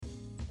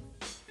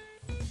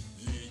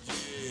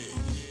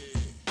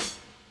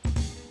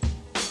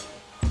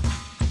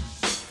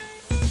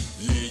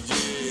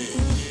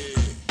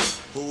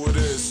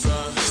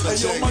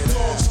Welcome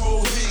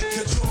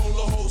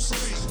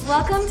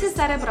to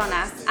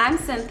Cerebronas. I'm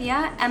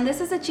Cynthia, and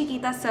this is a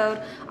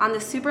Chiquita-sode on the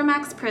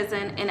Supermax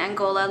prison in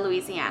Angola,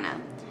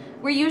 Louisiana.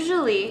 We're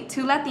usually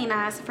two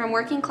Latinas from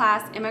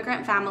working-class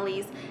immigrant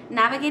families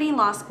navigating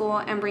law school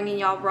and bringing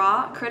y'all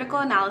raw, critical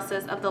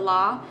analysis of the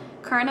law,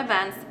 current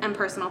events, and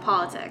personal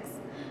politics.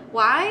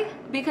 Why?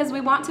 Because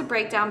we want to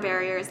break down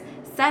barriers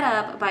set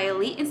up by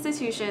elite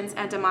institutions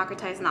and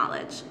democratize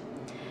knowledge.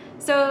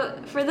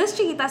 So for this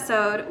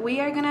Chiquita-sode, we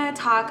are going to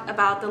talk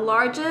about the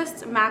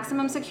largest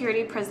maximum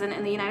security prison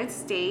in the United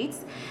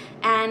States.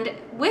 And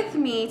with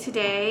me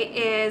today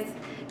is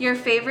your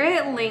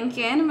favorite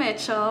Lincoln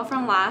Mitchell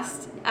from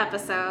last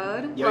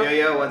episode.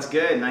 Yo, what's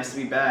good? Nice to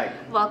be back.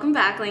 Welcome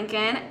back,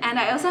 Lincoln. And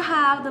I also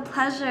have the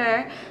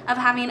pleasure of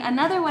having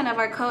another one of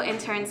our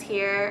co-interns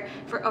here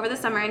for over the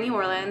summer in New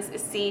Orleans,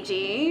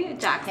 CG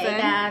Jackson. Hey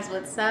guys,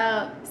 what's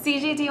up?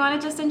 CG, do you want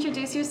to just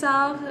introduce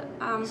yourself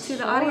to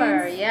the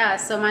audience? Sure, yeah.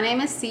 So my name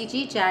is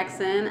CG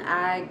Jackson.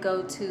 I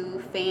go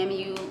to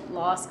FAMU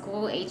Law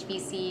School,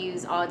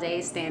 HBCUs all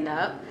day, stand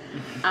up.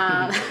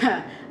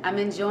 I'm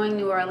enjoying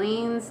New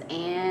Orleans,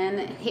 and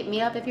hit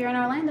me up if you're in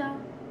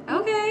Orlando.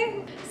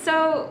 Okay,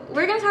 so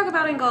we're going to talk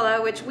about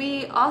Angola, which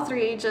we all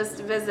three just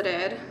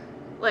visited,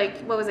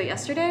 what was it,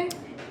 yesterday?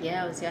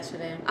 Yeah, it was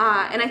yesterday.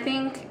 And I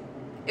think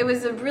it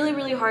was a really,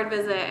 really hard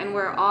visit, and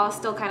we're all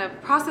still kind of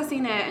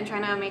processing it and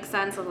trying to make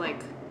sense of,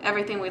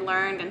 everything we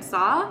learned and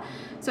saw.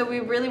 So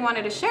we really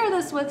wanted to share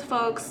this with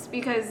folks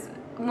because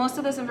most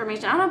of this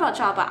information, I don't know about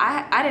y'all, but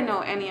I didn't know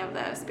any of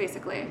this,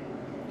 basically.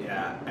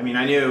 Yeah, I mean,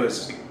 I knew it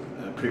was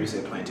previously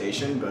a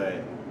plantation,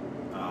 but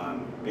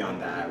beyond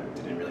that,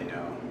 didn't really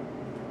know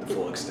the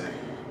full extent.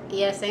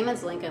 Yeah, same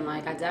as Lincoln.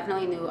 I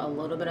definitely knew a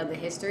little bit of the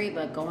history,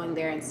 but going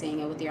there and seeing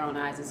it with your own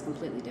eyes is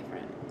completely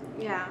different.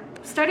 Yeah.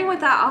 Starting with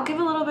that, I'll give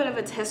a little bit of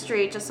its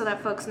history just so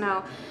that folks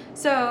know.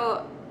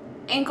 So,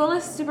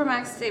 Angola's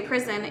Supermax State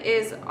Prison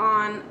is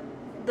on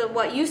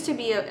what used to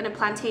be in a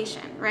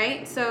plantation,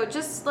 right? So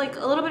just a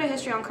little bit of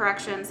history on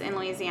corrections in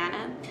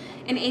Louisiana.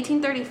 In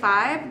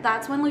 1835,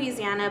 that's when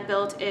Louisiana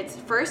built its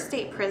first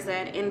state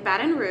prison in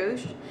Baton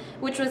Rouge,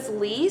 which was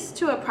leased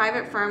to a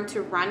private firm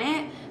to run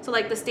it. So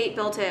the state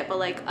built it, but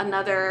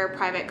another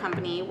private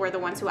company were the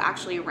ones who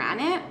actually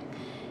ran it.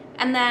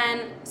 And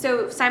then,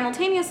 so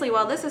simultaneously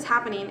while this is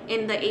happening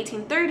in the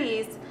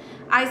 1830s,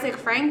 Isaac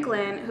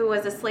Franklin, who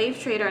was a slave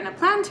trader and a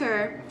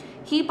planter,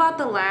 he bought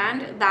the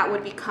land that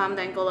would become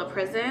the Angola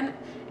prison,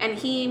 and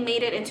he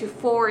made it into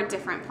 4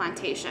 different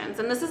plantations.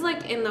 And this is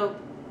in the,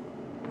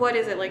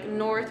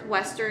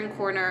 northwestern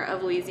corner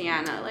of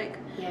Louisiana,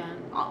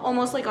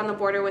 almost on the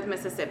border with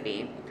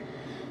Mississippi.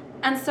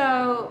 And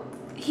so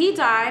he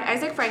died,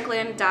 Isaac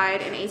Franklin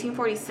died in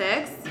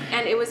 1846,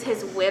 and it was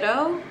his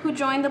widow who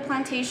joined the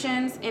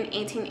plantations in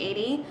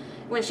 1880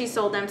 when she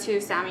sold them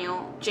to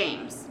Samuel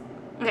James.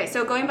 Okay,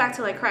 so going back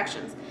to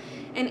corrections.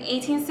 In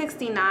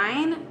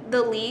 1869,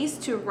 the lease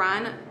to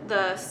run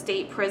the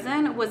state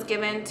prison was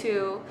given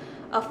to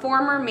a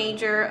former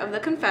major of the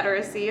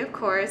Confederacy, of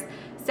course,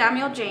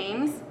 Samuel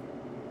James.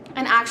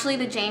 And actually,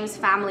 the James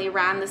family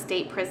ran the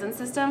state prison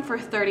system for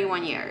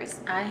 31 years.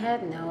 I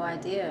had no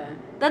idea.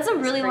 That's a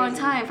really long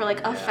time for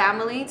a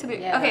family to be.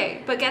 Yeah.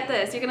 Okay, but get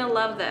this, you're gonna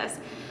love this.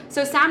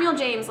 So Samuel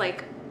James,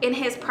 in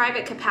his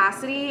private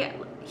capacity,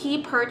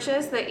 he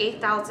purchased the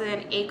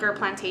 8,000 acre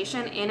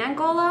plantation in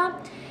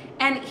Angola.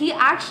 And he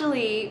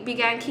actually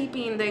began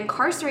keeping the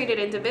incarcerated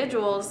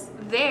individuals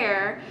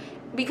there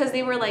because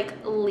they were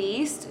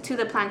leased to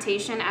the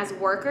plantation as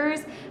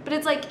workers. But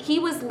it's he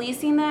was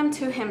leasing them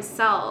to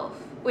himself,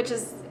 which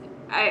is,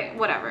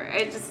 whatever.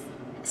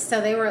 So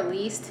they were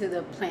leased to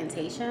the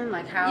plantation?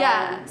 How?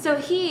 Yeah. So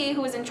he,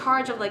 who was in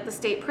charge of the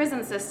state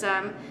prison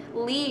system,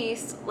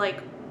 leased, what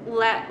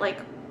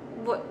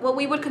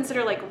we would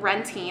consider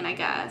renting, I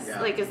guess.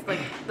 Yeah. Is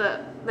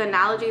the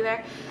analogy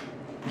there.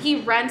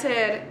 He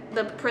rented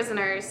the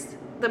prisoners,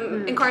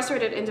 the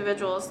incarcerated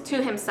individuals,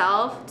 to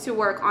himself to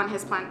work on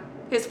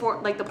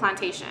the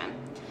plantation.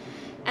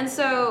 And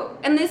so,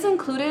 and this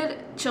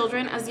included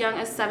children as young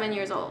as 7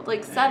 years old,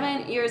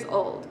 7 years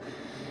old.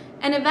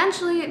 And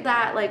eventually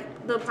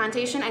the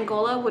plantation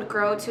Angola would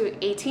grow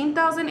to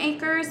 18,000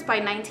 acres by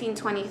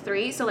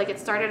 1923. So it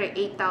started at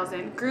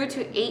 8,000, grew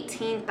to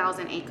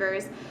 18,000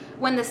 acres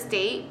when the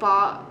state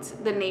bought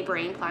the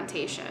neighboring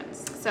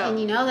plantations. So,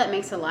 and that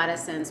makes a lot of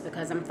sense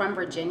because I'm from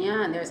Virginia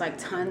and there's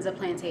tons of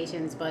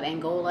plantations, but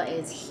Angola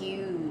is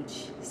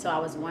huge. So I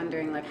was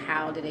wondering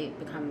how did it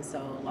become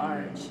so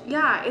large?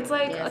 Yeah, it's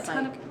a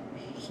ton of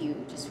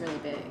huge. It's really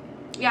big.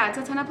 Yeah, it's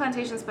a ton of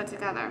plantations put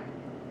together.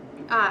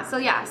 So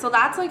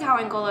that's how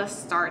Angola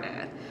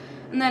started.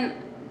 And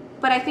then,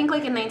 but I think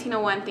in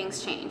 1901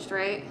 things changed,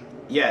 right?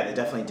 Yeah, they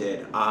definitely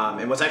did.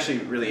 And what's actually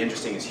really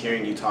interesting is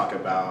hearing you talk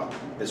about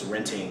this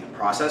renting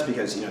process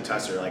because, to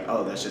us they're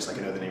oh, that's just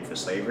another name for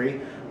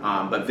slavery.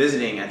 But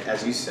visiting,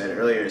 as you said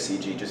earlier,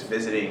 CG, just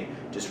visiting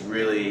just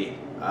really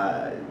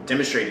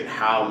demonstrated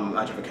how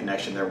much of a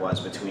connection there was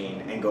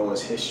between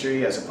Angola's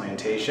history as a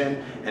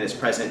plantation and its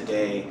present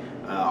day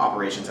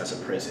operations as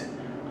a prison.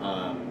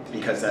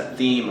 because that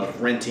theme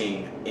of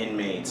renting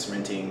inmates,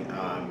 renting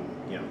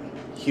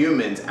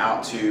humans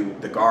out to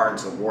the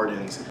guards, the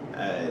wardens,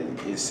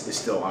 is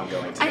still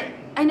ongoing today.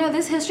 I know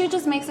this history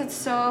just makes it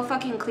so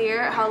fucking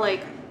clear how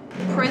like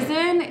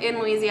prison in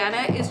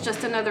Louisiana is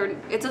just another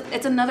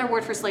it's another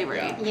word for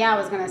slavery. Yeah, I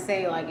was gonna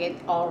say like it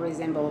all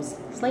resembles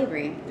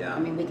slavery. Yeah. I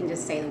mean, we can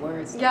just say the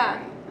words.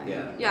 Yeah.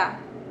 Yeah.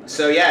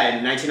 So yeah,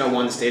 in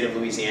 1901, the state of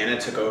Louisiana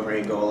took over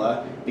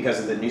Angola because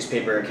of the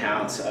newspaper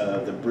accounts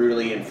of the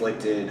brutally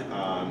inflicted,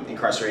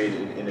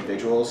 incarcerated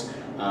individuals.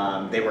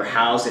 They were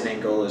housed in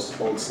Angola's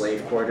old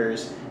slave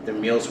quarters. Their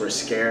meals were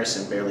scarce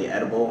and barely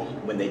edible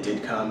when they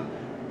did come.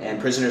 And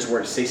prisoners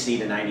worked 60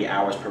 to 90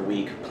 hours per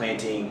week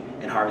planting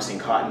and harvesting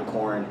cotton,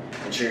 corn,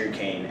 and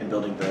sugarcane and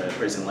building the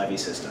prison levee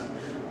system.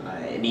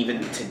 And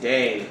even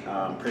today,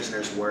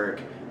 prisoners work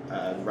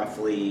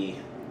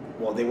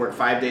they work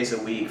 5 days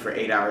a week for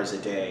 8 hours a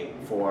day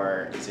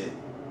for, is it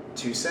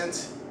 2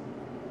 cents?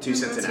 2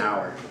 cents an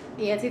hour.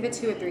 Yeah, it's either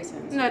 2 or 3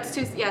 cents. No, it's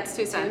 2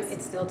 cents.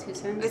 It's still 2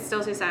 cents? It's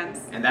still 2 cents.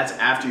 And that's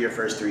after your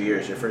first 3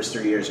 years. Your first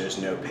 3 years, there's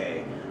no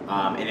pay.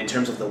 And in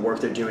terms of the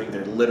work they're doing,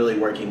 they're literally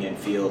working in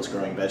fields,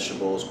 growing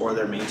vegetables, or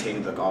they're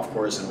maintaining the golf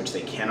course in which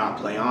they cannot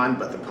play on,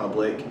 but the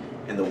public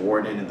and the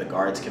warden and the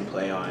guards can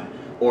play on.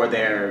 Or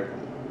they're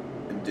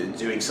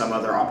doing some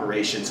other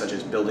operation, such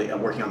as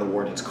working on the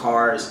warden's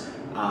cars,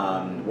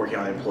 working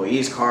on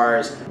employees'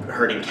 cars,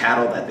 herding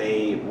cattle that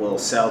they will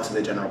sell to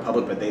the general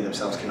public, but they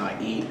themselves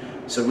cannot eat.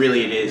 So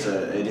really, it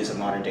is a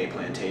modern day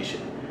plantation.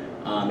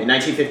 In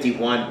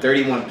 1951,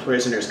 31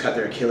 prisoners cut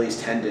their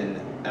Achilles tendons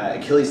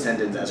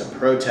as a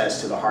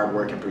protest to the hard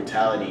work and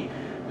brutality.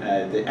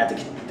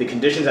 The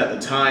conditions at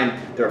the time,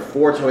 there were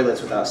 4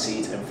 toilets without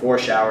seats and 4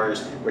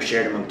 showers were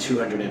shared among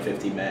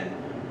 250 men.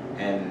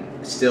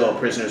 And still,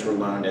 prisoners were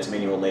loaned as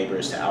manual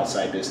laborers to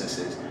outside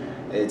businesses.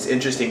 It's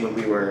interesting, when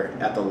we were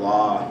at the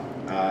law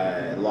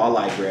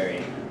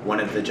library, one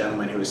of the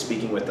gentlemen who was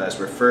speaking with us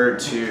referred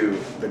to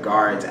the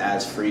guards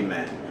as free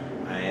men.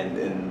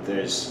 And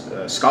there's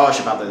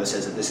scholarship out there that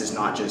says that this is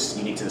not just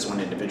unique to this one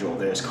individual.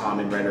 There's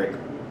common rhetoric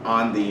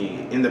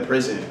in the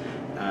prison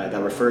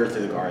that refers to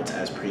the guards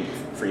as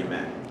free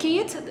men. Can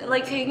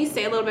you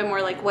say a little bit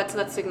more like what's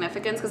that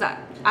significance? Because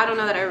I don't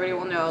know that everybody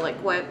will know like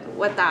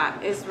what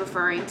that is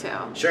referring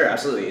to. Sure,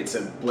 absolutely. It's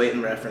a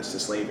blatant reference to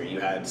slavery. You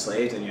had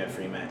slaves and you had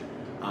free men.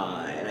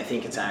 And I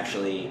think it's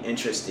actually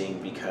interesting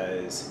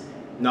because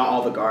not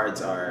all the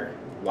guards are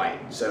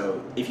white.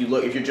 So if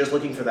you're just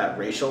looking for that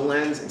racial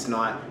lens,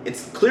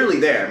 it's clearly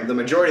there. The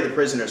majority of the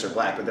prisoners are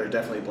black, but they're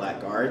definitely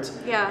black guards.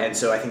 Yeah. And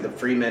so I think the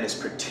free men is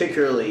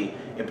particularly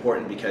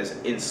important because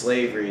in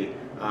slavery,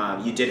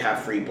 you did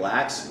have free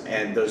blacks,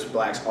 and those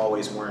blacks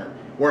weren't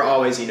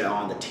always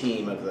on the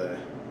team of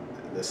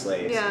the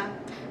slaves.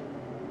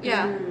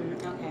 Yeah.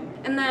 Okay.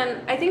 And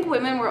then I think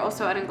women were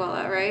also at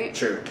Angola, right?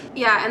 Sure.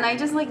 Yeah, and I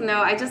just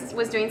I just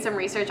was doing some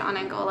research on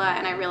Angola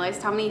and I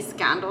realized how many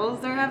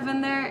scandals there have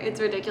been there. It's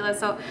ridiculous.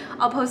 So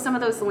I'll post some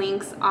of those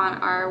links on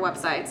our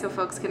website so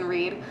folks can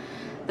read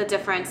the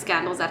different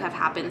scandals that have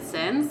happened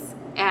since.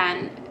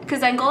 And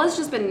because Angola's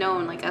just been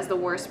known like as the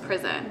worst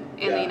prison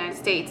in the United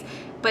States,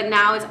 but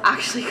now it's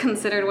actually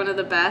considered one of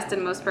the best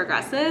and most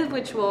progressive,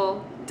 which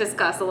we'll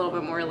discuss a little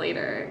bit more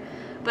later.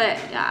 But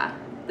yeah.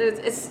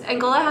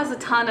 Angola has a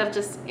ton of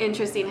just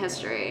interesting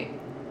history.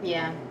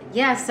 Yeah.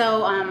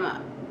 So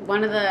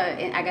one of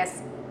the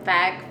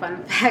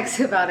fun facts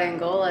about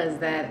Angola is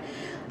that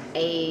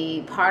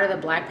a part of the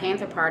Black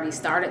Panther Party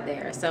started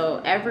there.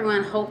 So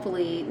everyone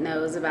hopefully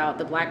knows about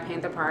the Black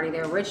Panther Party.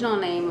 Their original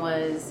name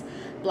was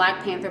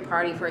Black Panther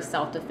Party for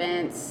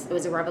Self-Defense. It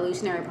was a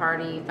revolutionary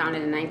party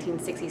founded in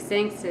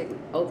 1966 in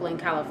Oakland,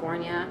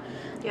 California.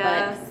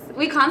 Yes.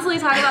 We constantly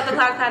talk about the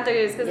Black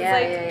Panthers because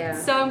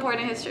it's so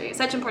important history,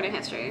 such important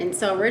history. And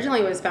so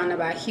originally it was founded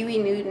by Huey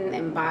Newton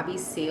and Bobby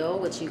Seale,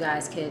 which you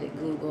guys could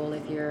Google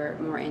if you're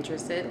more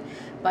interested.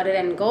 But in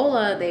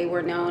Angola, they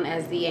were known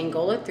as the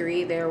Angola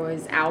Three. There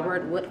was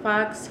Albert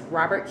Woodfox,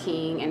 Robert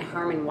King, and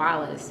Herman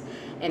Wallace.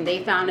 And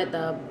they founded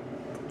the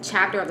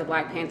chapter of the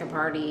Black Panther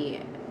Party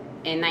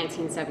in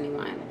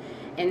 1971.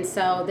 And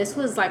so this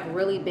was like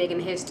really big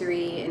in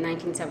history in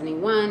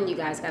 1971. You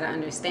guys got to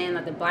understand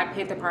that the Black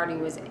Panther Party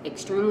was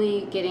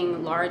extremely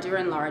getting larger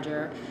and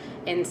larger.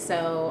 And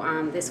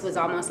so this was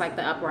almost like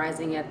the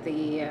uprising at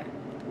the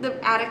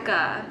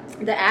Attica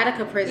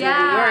prison in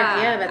New York.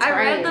 Yeah, that's right.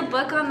 I read the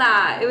book on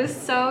that. It was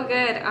so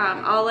good.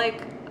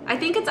 I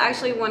think it's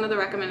actually one of the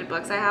recommended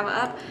books I have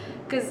up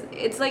because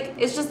it's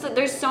just that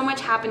there's so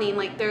much happening.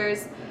 Like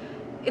there's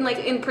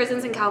in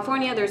prisons in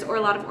California, there's a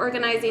lot of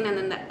organizing, and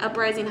then the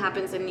uprising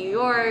happens in New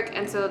York,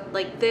 and so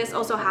like this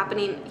also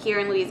happening here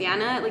in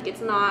Louisiana. Like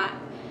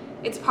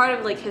it's part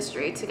of like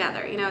history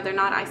together. They're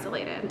not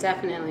isolated.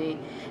 Definitely.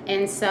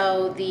 And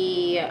so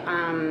the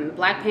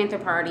Black Panther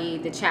Party,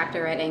 the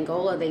chapter at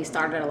Angola, they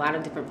started a lot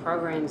of different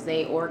programs.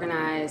 They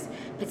organized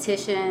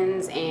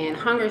petitions and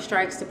hunger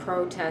strikes to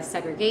protest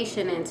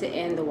segregation and to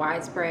end the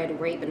widespread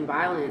rape and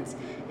violence.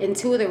 And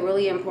 2 of the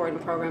really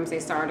important programs they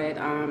started,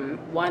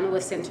 one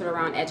was centered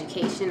around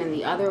education and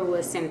the other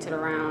was centered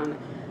around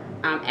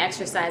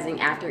exercising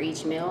after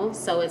each meal.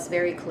 So it's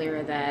very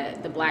clear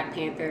that the Black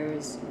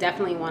Panthers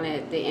definitely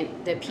wanted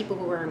the people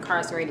who were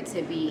incarcerated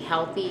to be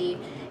healthy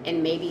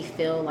and maybe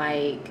feel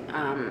like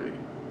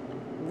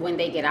when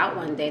they get out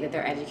one day that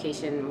their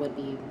education would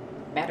be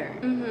better,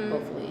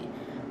 hopefully.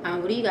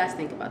 What do you guys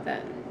think about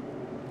that?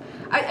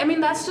 I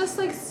mean, that's just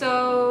like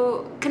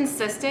so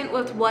consistent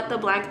with what the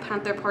Black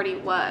Panther Party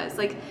was.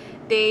 Like,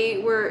 they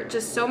were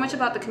just so much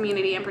about the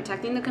community and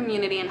protecting the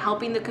community and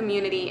helping the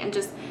community and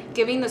just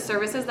giving the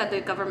services that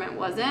the government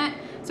wasn't.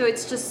 So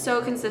it's just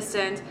so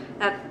consistent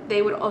that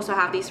they would also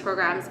have these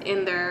programs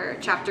in their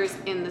chapters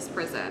in this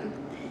prison.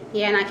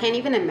 Yeah, and I can't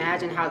even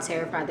imagine how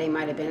terrified they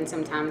might have been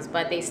sometimes,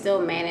 but they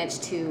still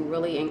managed to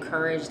really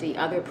encourage the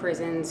other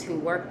prisons who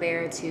work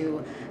there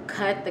to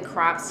cut the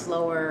crops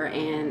slower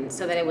and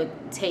so that it would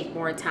take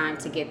more time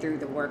to get through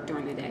the work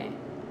during the day.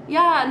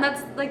 Yeah, and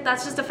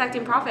that's just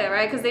affecting profit,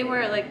 right? Because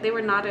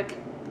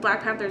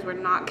Black Panthers were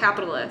not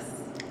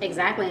capitalists.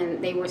 Exactly,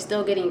 and they were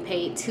still getting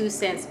paid 2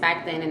 cents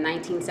back then in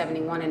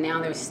 1971, and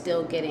now they're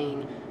still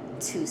getting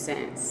 2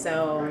 cents.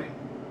 So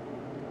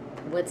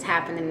what's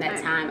happened in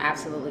that time?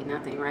 Absolutely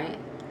nothing, right?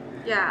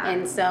 Yeah.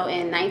 And so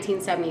in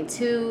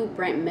 1972,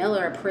 Brent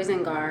Miller, a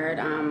prison guard,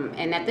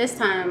 and at this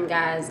time,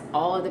 guys,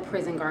 all of the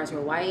prison guards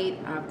were white.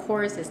 Of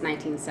course, it's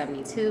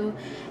 1972.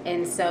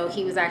 And so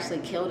he was actually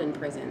killed in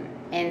prison.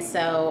 And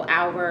so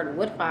Albert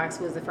Woodfox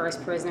was the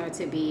first prisoner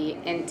to be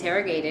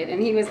interrogated,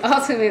 and he was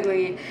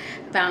ultimately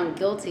found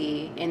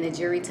guilty, and the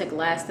jury took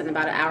less than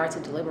about an hour to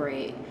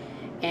deliberate.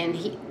 And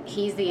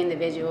he's the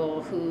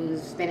individual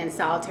who's been in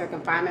solitary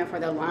confinement for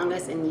the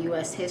longest in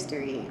U.S.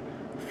 history,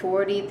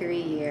 43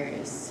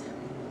 years.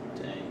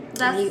 Dang.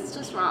 That's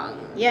just wrong.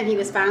 Yeah, and he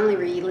was finally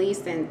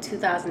released in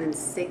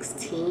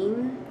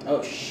 2016.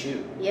 Oh,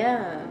 shoot.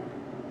 Yeah,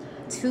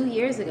 2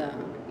 years ago.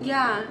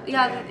 Yeah.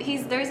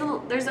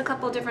 There's a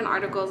couple different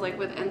articles like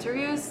with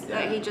interviews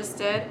that he just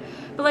did,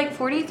 but like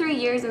 43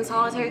 years in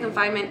solitary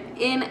confinement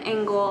in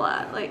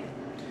Angola, like.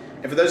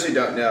 And for those who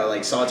don't know,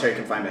 like solitary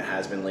confinement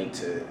has been linked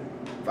to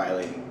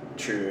violating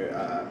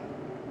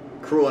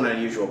cruel and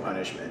unusual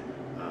punishment,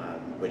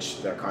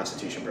 which their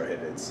constitution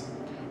prohibits.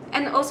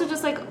 And also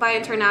just like by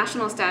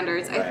international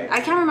standards, Right. I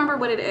can't remember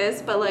what it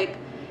is, but like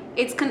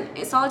it's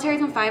solitary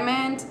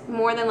confinement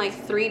more than like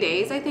 3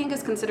 days, I think,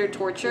 is considered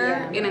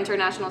torture in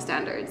international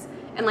standards.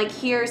 And like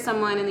here,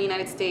 someone in the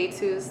United States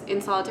who's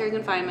in solitary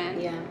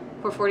confinement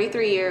for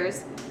 43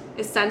 years,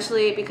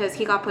 essentially because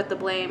he got put the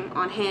blame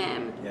on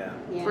him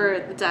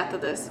for the death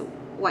of this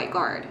white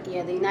guard.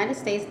 Yeah, the United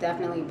States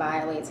definitely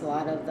violates a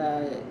lot of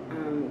the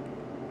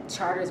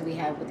charters we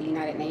have with the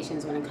United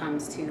Nations when it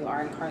comes to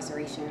our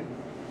incarceration.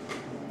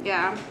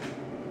 Yeah.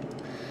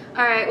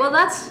 All right. Well,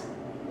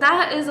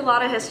 that is a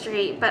lot of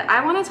history, but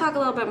I want to talk a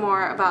little bit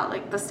more about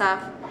like the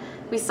stuff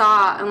we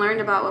saw and learned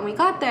about when we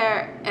got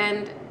there.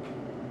 And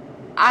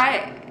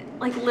I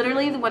like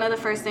literally one of the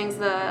first things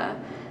that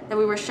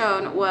we were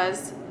shown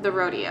was the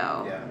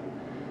rodeo. Yeah.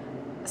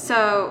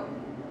 So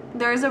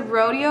there's a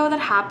rodeo that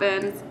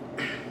happens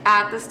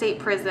at the state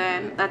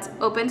prison that's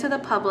open to the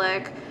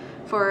public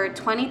for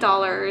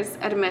 $20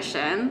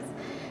 admissions,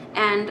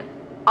 and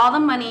all the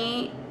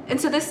money. And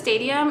so this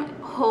stadium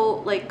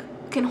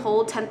can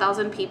hold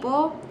 10,000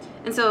 people,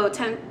 and so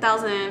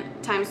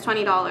 10,000 times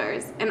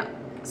 $20, and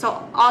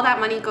so all that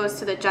money goes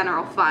to the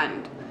general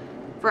fund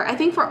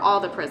for all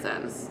the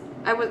prisons.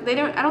 I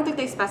don't think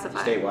they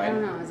specify. Statewide. I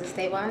don't know. Is it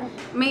statewide?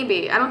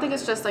 Maybe. I don't think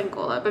it's just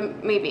Angola,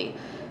 but maybe.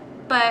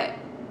 But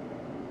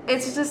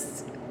it's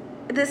just,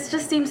 this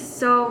just seems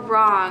so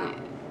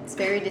wrong. It's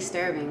very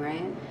disturbing,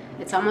 right?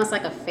 It's almost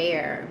like a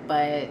fair,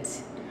 but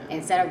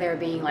instead of there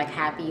being like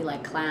happy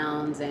like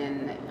clowns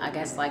and I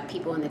guess like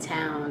people in the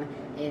town,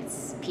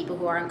 it's people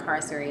who are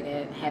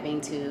incarcerated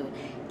having to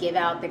give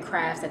out the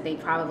crafts that they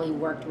probably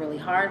worked really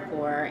hard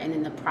for, and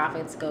then the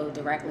profits go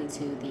directly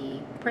to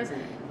the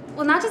prison.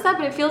 Well, not just that,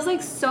 but it feels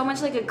like so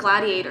much like a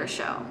gladiator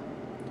show.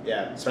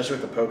 Yeah, especially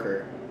with the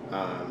poker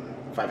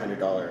 $500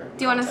 contest.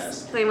 Do you want to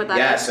explain what that is?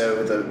 Yeah,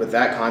 so with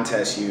that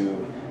contest,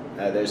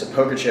 there's a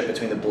poker chip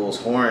between the bull's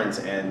horns,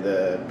 and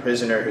the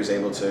prisoner who's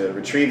able to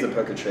retrieve the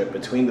poker chip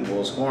between the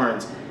bull's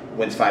horns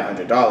wins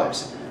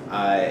 $500.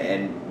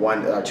 And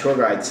our tour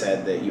guide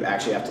said that you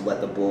actually have to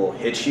let the bull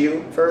hit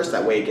you first.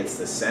 That way it gets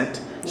the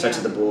scent, such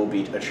that the bull will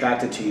be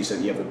attracted to you, so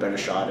that you have a better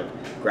shot of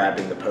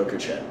grabbing the poker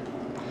chip.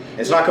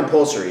 It's not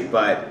compulsory,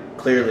 but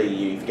clearly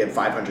you give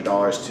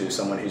 $500 to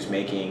someone who's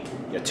making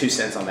 2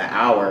 cents on the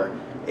hour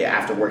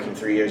after working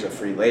 3 years of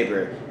free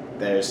labor.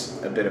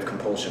 There's a bit of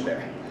compulsion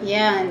there.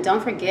 Yeah, and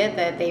don't forget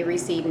that they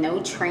receive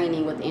no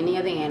training with any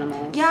of the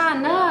animals. Yeah,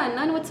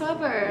 none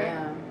whatsoever.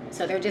 Yeah.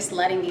 So they're just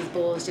letting these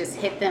bulls just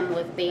hit them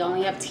with, they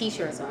only have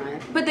t-shirts on.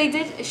 But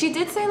she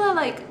did say that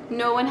like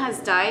no one has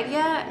died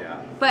yet.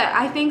 Yeah. But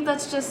I think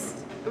that's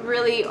just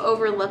really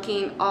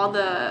overlooking all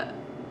the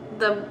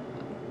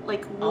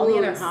like wounds. All the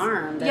other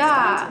harm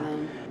that's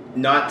done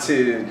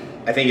to them.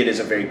 I think it is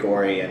a very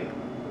gory and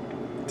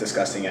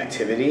disgusting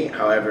activity.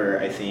 However,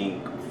 I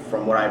think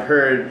from what I've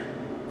heard,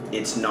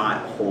 it's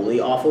not wholly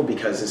awful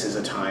because this is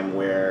a time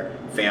where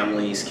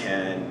families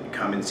can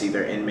come and see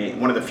their inmate.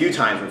 One of the few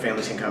times where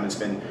families can come and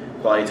spend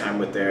quality time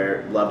with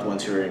their loved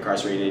ones who are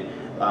incarcerated.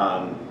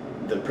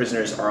 The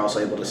prisoners are also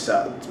able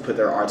to put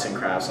their arts and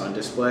crafts on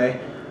display.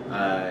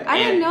 I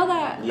didn't know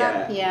that.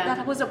 Yeah.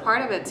 That was a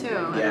part of it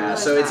too. Yeah.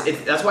 So it's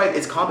that's why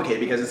it's complicated,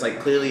 because it's like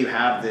clearly you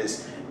have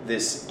this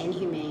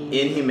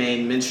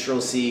inhumane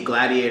minstrelsy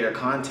gladiator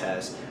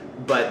contest,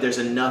 but there's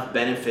enough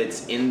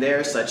benefits in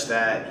there such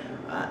that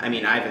I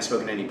mean, I haven't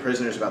spoken to any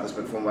prisoners about this,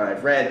 but from what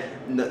I've read,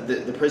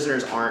 the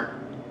prisoners aren't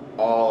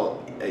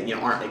all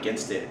aren't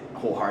against it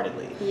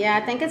wholeheartedly. Yeah,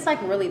 I think it's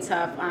like really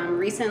tough.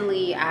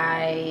 Recently,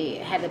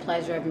 I had the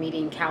pleasure of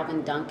meeting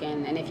Calvin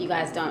Duncan, and if you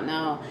guys don't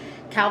know,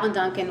 Calvin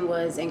Duncan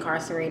was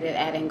incarcerated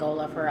at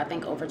Angola for I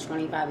think over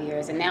 25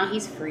 years, and now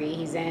he's free.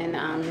 He's in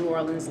New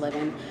Orleans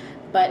living.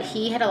 But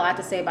he had a lot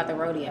to say about the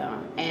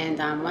rodeo,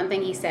 and one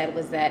thing he said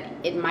was that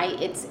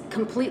it's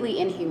completely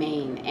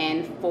inhumane,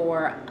 and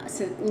for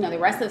the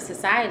rest of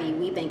society,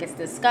 we think it's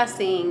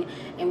disgusting,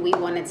 and we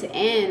want it to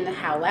end.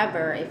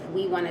 However, if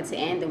we want it to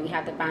end, then we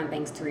have to find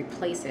things to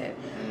replace it,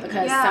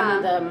 because some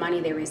of the money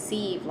they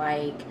receive,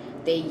 like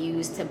they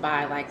use to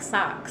buy like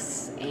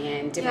socks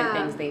and different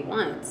things they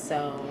want.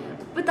 So,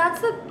 but that's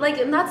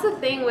the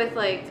thing with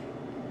like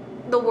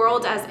the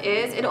world as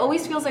is. It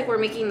always feels like we're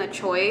making the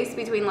choice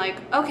between like,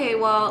 okay,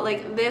 well,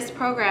 like this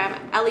program,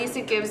 at least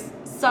it gives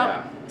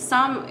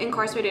some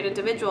incarcerated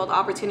individual the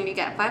opportunity to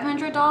get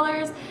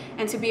 $500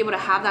 and to be able to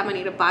have that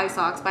money to buy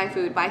socks, buy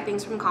food, buy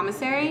things from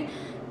commissary.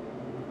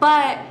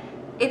 But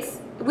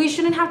we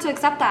shouldn't have to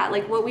accept that.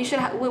 Like what we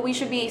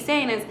should be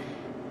saying is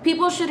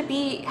people should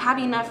have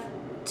enough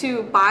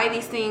to buy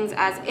these things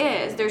as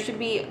is. There should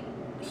be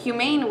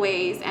humane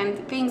ways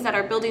and things that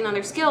are building on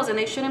their skills, and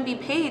they shouldn't be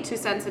paid 2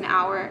 cents an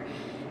hour.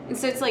 And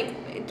so it's like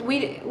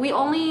we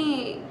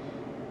only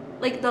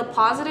like the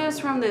positives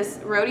from this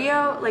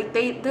rodeo, like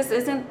this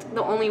isn't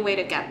the only way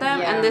to get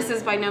them, and this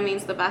is by no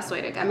means the best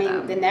way to get them. I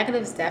mean, the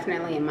negatives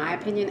definitely, in my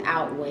opinion,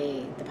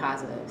 outweigh the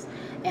positives.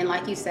 And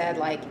like you said,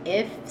 like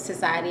if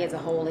society as a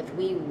whole, if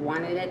we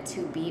wanted it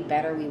to be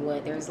better, we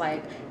would. There's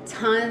like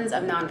tons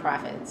of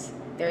nonprofits.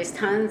 There's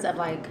tons of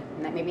like,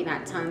 maybe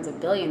not tons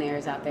of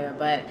billionaires out there,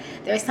 but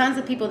there's tons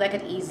of people that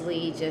could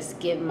easily just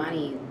give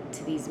money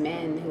to these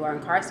men who are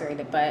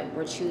incarcerated, but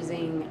we're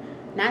choosing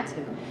not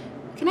to.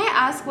 Can I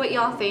ask what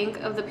y'all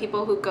think of the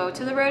people who go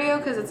to the rodeo?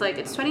 Because it's like,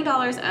 it's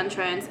 $20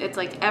 entrance. It's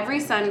like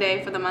every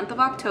Sunday for the month of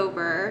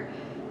October.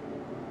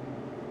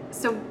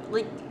 So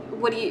like,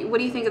 what do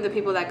you think of the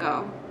people that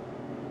go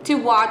to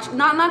watch,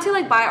 not to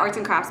like buy arts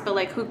and crafts, but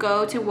like who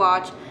go to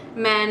watch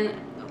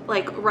men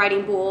like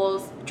riding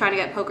bulls, trying to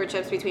get poker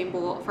chips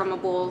from a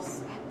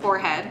bull's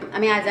forehead? I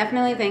mean, I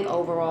definitely think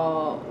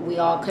overall we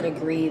all could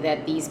agree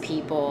that these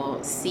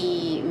people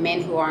see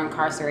men who are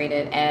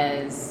incarcerated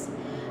as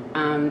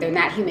they're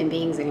not human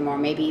beings anymore.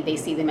 Maybe they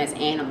see them as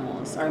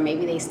animals, or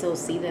maybe they still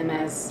see them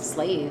as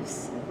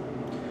slaves.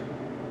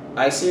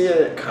 I see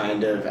it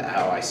kind of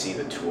how I see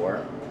the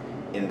tour,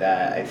 in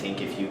that I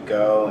think if you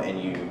go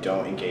and you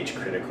don't engage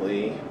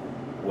critically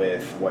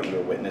with what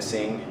you're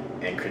witnessing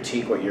and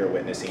critique what you're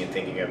witnessing and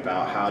thinking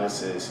about how does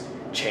this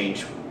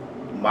change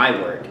my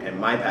work and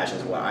my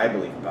passions, what I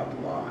believe about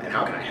the law, and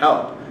how can I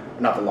help,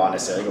 not the law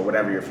necessarily, but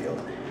whatever your field,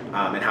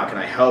 and how can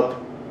I help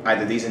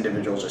either these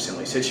individuals or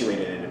similarly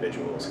situated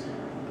individuals,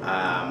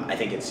 I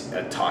think it's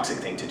a toxic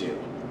thing to do.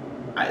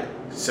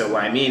 So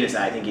what I mean is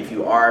that I think if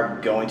you are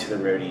going to the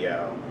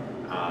rodeo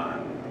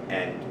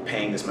and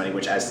paying this money,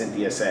 which as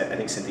Cynthia said, I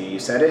think Cynthia, you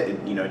said it,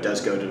 it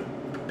does go to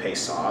pay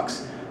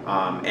socks,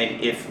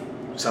 and if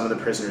some of the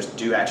prisoners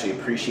do actually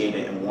appreciate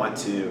it and want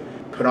to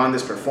put on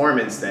this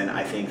performance, then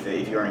I think that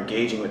if you're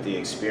engaging with the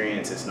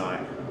experience, it's not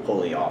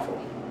wholly awful.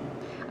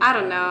 I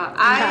don't know.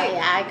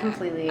 I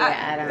completely.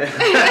 I don't.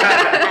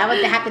 I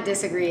would have to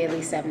disagree at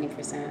least 70%.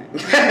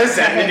 70%.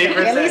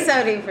 At least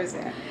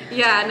 70%.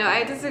 Yeah, no,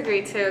 I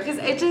disagree too. Because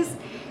it just,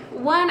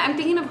 I'm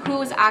thinking of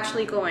who's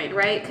actually going,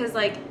 right? Because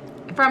like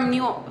from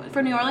New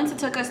Orleans, it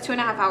took us 2.5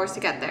 hours to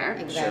get there.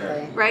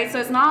 Exactly. Right, so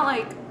it's not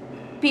like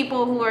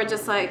people who are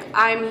just like,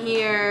 I'm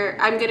here,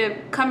 I'm gonna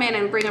come in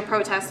and bring a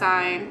protest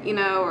sign,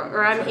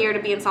 or I'm here to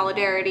be in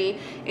solidarity.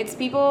 It's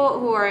people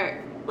who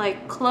are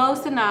like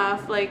close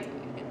enough, like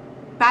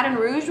Baton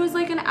Rouge was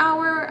like an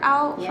hour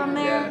out from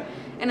there. Yeah.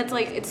 And it's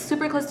like, it's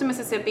super close to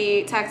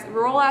Mississippi,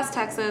 rural ass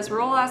Texas,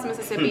 rural ass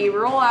Mississippi,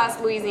 rural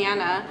ass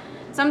Louisiana.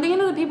 So I'm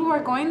thinking of the people who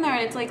are going there,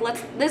 and it's like,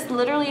 this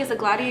literally is a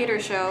gladiator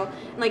show,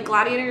 and like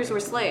gladiators were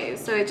slaves.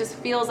 So it just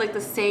feels like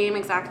the same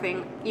exact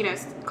thing,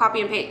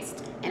 copy and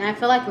paste. And I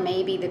feel like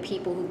maybe the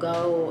people who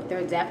go,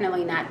 they're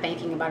definitely not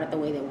thinking about it the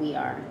way that we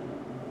are.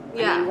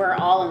 Yeah. I mean, we're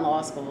all in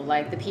law school.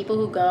 Like, the people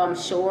who go, I'm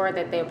sure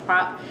that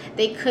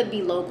they could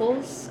be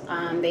locals.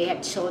 They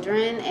have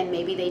children, and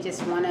maybe they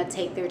just want to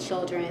take their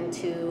children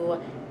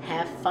to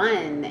have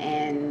fun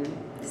and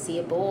see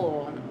a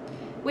bull.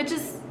 Which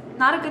is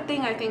not a good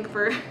thing, I think,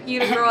 for you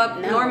to grow up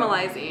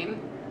normalizing.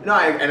 No,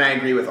 I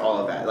agree with all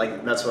of that.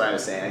 Like, that's what I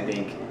was saying. I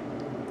think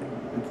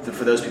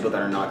for those people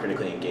that are not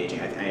critically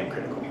engaging, I am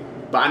critical.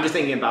 But I'm just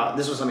thinking about,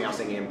 this was something I was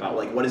thinking about,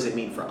 like, what does it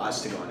mean for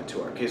us to go on a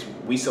tour? Because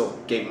we still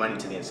gave money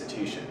to the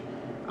institution.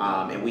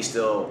 And we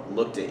still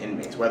looked at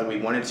inmates. Whether we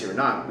wanted to or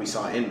not, we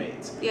saw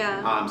inmates.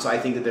 Yeah. So I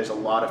think that there's a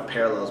lot of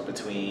parallels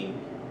between,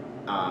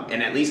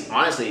 and at least,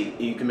 honestly,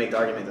 you can make the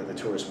argument that the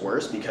tour is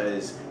worse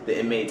because the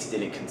inmates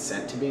didn't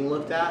consent to being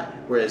looked at,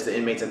 whereas the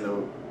inmates in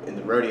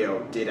the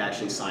rodeo did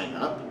actually sign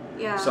up.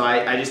 Yeah. So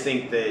I just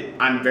think that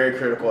I'm very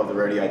critical of the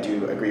rodeo. I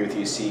do agree with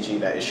you, CG,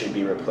 that it should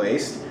be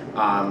replaced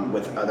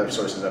with other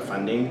sources of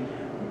funding.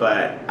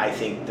 But I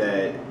think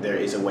that there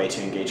is a way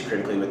to engage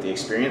critically with the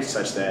experience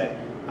such that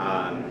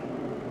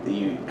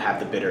you have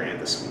the bitter and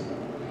the sweet.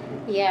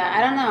 Yeah,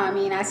 I don't know. I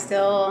mean,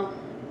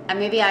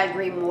 maybe I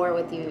agree more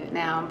with you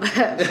now,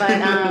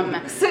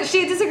 but So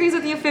she disagrees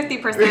with you 50%.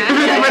 I'm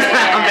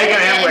making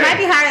it might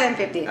be higher than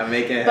 50. I'm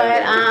making it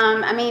But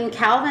I mean,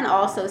 Calvin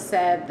also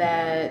said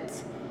that,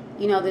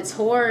 you know, the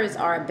tours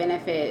are a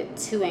benefit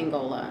to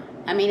Angola.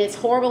 I mean, it's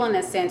horrible in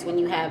a sense when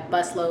you have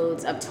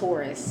busloads of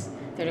tourists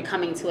that are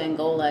coming to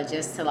Angola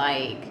just to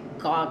like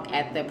gawk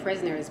at the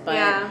prisoners, but.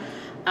 Yeah.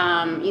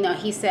 You know,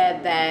 he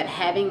said that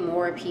having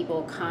more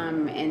people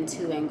come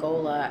into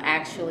Angola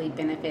actually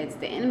benefits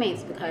the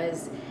inmates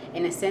because,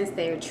 in a sense,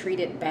 they're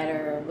treated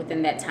better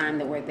within that time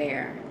that we're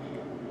there.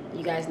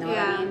 You guys know what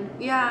I mean?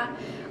 Yeah.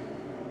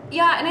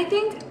 Yeah, and I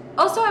think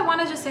also I want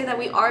to just say that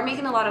we are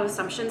making a lot of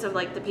assumptions of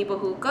like the people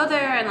who go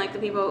there and like the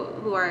people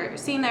who are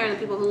seen there and the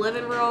people who live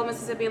in rural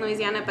Mississippi and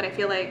Louisiana, but I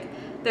feel like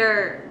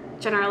they're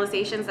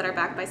generalizations that are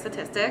backed by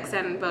statistics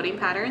and voting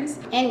patterns.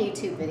 And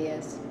YouTube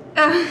videos.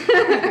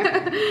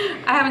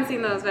 I haven't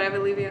seen those, but I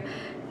believe you.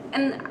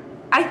 And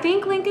I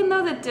think, Lincoln,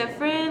 though,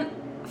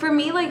 for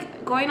me,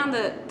 like, going on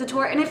the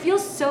tour, and it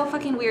feels so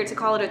fucking weird to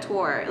call it a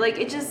tour. Like,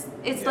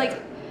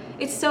 like,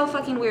 it's so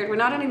fucking weird. We're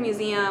not in a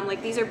museum.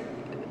 Like, these are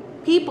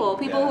people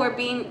who are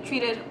being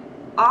treated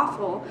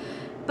awful.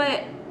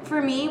 But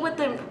for me, what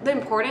the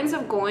importance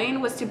of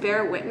going was to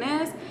bear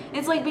witness.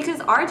 It's like, because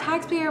our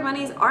taxpayer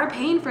monies are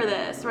paying for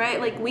this, right?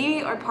 Like,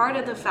 we are part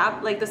of the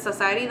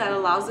society that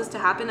allows this to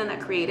happen and that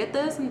created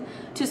this, and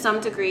to some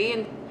degree.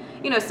 And,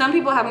 you know, some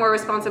people have more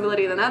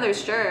responsibility than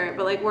others, sure,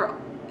 but like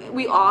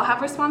we all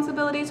have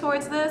responsibility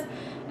towards this.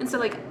 And so,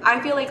 like,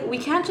 I feel like we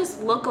can't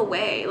just look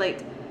away.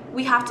 Like,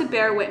 we have to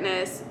bear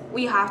witness.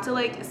 We have to,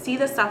 like, see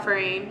the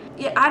suffering.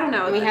 Yeah, I don't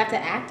know. And we have to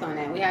act on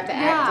it. We have to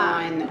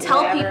act on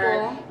tell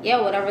whatever, people.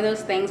 Yeah, whatever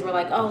those things were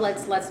like, oh,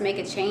 let's make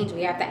a change.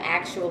 We have to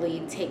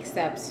actually take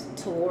steps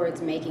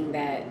towards making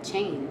that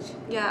change.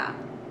 Yeah.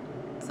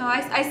 So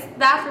I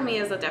that for me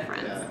is the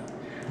difference. Yeah.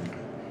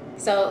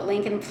 So,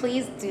 Lincoln,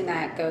 please do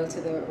not go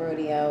to the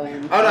rodeo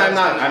and. Oh no, I'm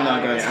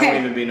not going. I won't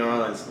even be New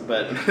Orleans,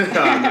 but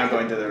I'm not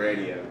going to the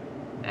rodeo.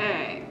 All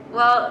right.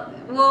 Well,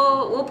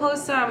 we'll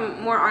post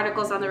some more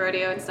articles on the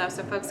rodeo and stuff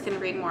so folks can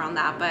read more on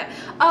that. But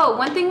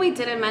one thing we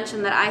didn't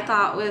mention that I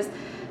thought was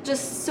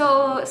just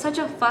such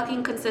a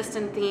fucking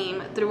consistent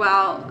theme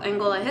throughout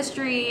Angola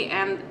history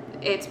and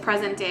its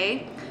present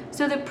day.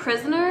 So the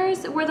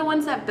prisoners were the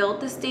ones that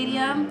built the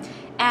stadium,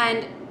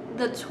 and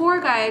the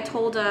tour guide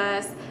told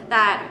us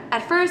that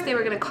at first they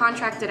were going to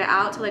contract it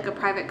out to like a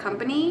private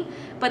company,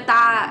 but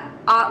that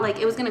like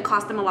it was going to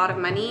cost them a lot of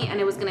money and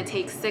it was going to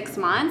take 6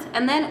 months.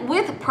 And then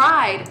with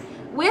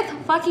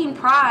fucking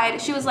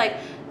pride, she was like,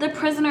 the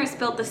prisoners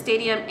built the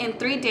stadium in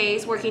 3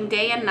 days, working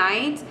day and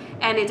night,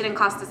 and it didn't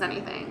cost us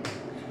anything.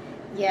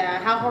 Yeah,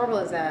 how horrible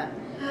is that?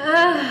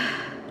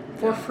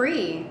 For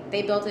free.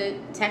 They built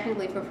it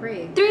technically for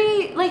free.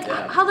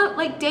 How the,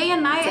 like, day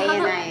and night? Day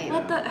and night.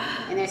 What the?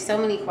 And there's so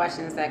many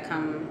questions that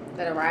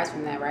arise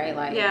from that, right?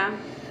 Like,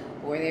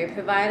 were they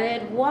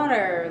provided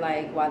water,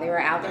 like, while they were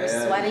out there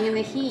sweating in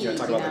the heat, you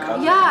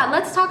know? Yeah,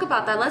 let's talk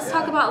about that. Let's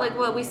talk about, like,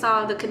 what we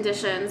saw of the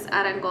conditions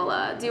at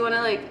Angola. Do you want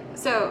to, like,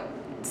 so,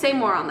 say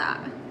more on that.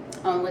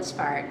 On which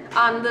part?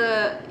 On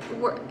the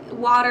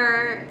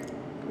water.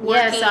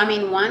 Yeah, so I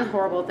mean, one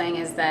horrible thing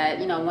is that,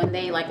 you know, when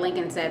they, like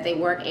Lincoln said, they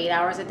work 8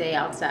 hours a day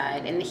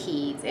outside in the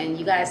heat. And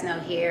you guys know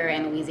here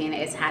in Louisiana,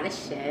 it's hot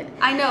as shit.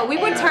 I know. We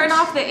would turn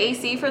off the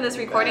AC for this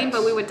recording,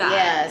 but we would die.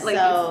 Yeah, like,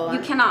 so. You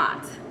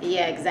cannot.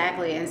 Yeah,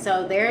 exactly. And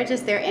so they're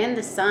in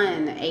the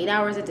sun 8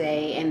 hours a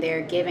day and they're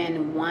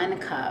given 1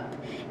 cup.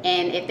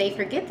 And if they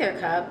forget their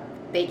cup,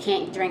 they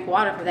can't drink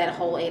water for that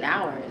whole 8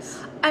 hours.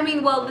 I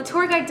mean, well, the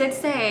tour guide did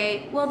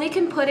say, well, they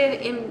can put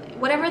it in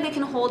whatever they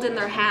can hold in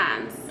their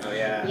hands. Oh,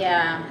 yeah.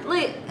 Yeah.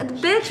 Like, the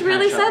bitch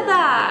really said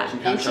that.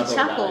 And she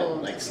chuckled.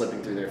 It, like,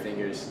 slipping through their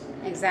fingers.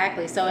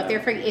 Exactly. So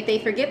if they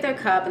forget their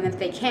cup and if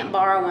they can't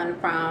borrow one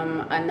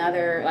from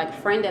another, like,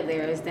 friend of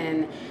theirs,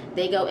 then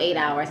they go 8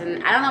 hours.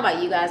 And I don't know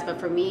about you guys, but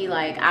for me,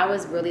 like, I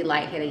was really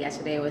lightheaded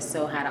yesterday. It was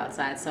so hot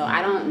outside. So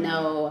I don't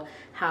know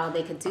how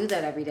they could do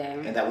that every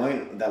day. And that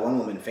one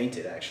woman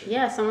fainted, actually. Yeah,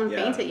 Yeah, someone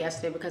Yeah. fainted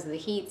yesterday because of the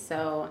heat.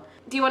 So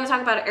Do you want to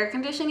talk about air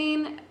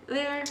conditioning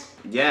there?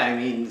 Yeah, I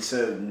mean,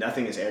 so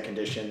nothing is air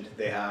conditioned.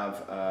 They have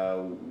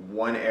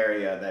one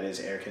area that is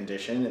air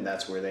conditioned, and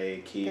that's where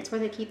they keep. that's where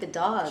they keep the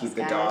dogs. Keep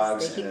the guys.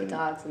 dogs They keep the and-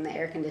 dogs in the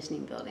air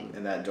conditioning building.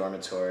 And that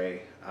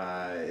dormitory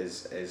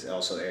is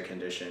also air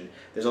conditioned.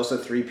 There's also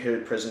 3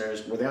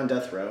 prisoners. Were they on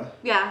death row?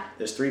 Yeah.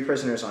 There's 3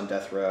 prisoners on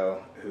death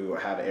row who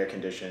have air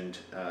conditioned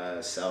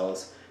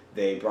cells.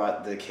 They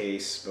brought the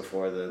case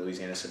before the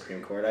Louisiana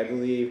Supreme Court, I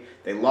believe.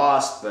 They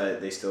lost, but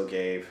they still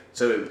gave.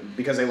 So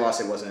because they lost,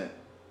 it wasn't.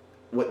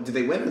 What did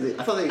they win?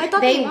 I thought they. I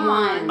thought They they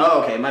won.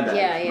 Oh, okay, my bad.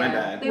 Yeah, My yeah.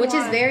 bad. They Which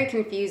is won. very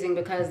confusing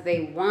because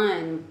they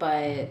won,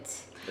 but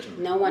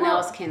no one Well-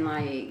 else can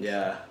like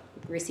Yeah.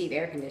 receive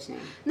air conditioning.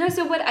 No,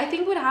 so what I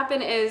think what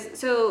happened is,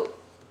 so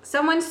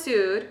someone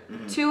sued,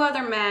 2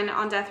 other men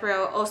on death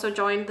row also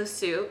joined the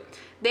suit.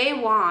 They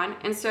won,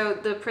 and so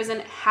the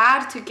prison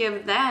had to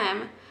give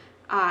them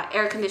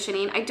air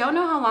conditioning. I don't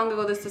know how long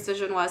ago this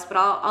decision was, but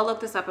I'll look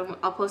this up and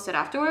I'll post it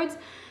afterwards.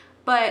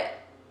 But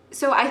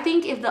so I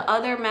think if the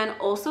other men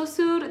also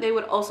sued, they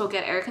would also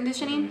get air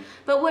conditioning.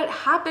 But what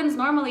happens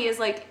normally is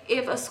like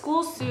if a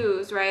school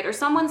sues, right, or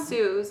someone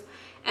sues,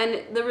 and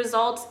the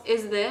result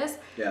is this,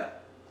 Yeah.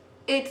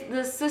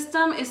 the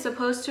system is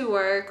supposed to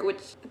work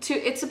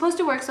it's supposed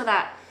to work so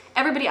that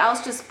everybody else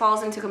just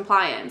falls into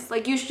compliance.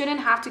 Like you shouldn't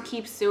have to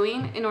keep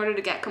suing in order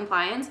to get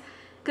compliance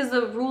because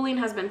the ruling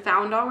has been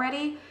found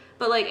already.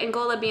 But like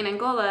Angola being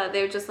Angola,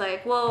 they're just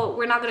like, well,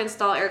 we're not going to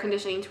install air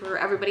conditioning for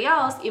everybody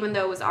else, even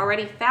though it was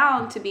already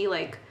found to be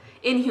like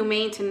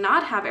inhumane to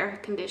not have air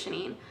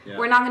conditioning. Yeah.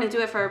 We're not going to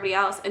do it for everybody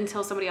else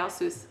until somebody else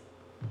sues.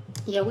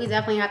 Yeah, we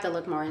definitely have to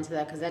look more into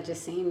that because that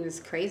just seems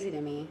crazy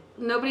to me.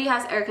 Nobody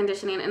has air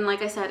conditioning, and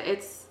like I said,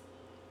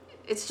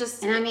 it's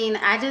just And I mean,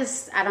 I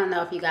don't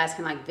know if you guys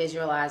can like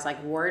visualize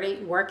like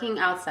working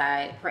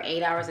outside for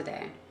 8 hours a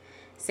day.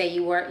 Say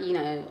you work,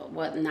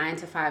 9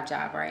 to 5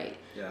 job, right?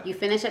 Yeah. You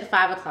finish at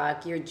 5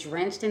 o'clock, you're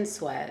drenched in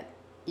sweat,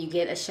 you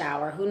get a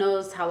shower, who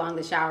knows how long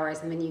the shower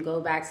is, and then you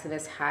go back to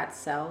this hot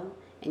cell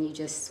and you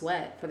just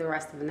sweat for the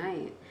rest of the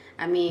night.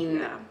 I mean,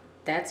 Yeah.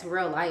 that's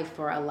real life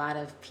for a lot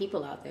of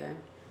people out there.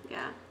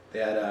 yeah. They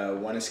had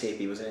one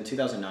escapee. Was it in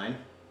 2009?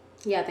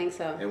 Yeah, I think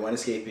so. And one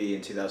escapee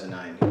in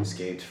 2009 who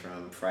escaped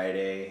from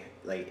Friday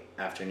like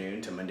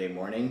afternoon to Monday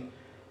morning,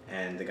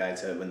 and the guy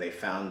said when they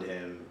found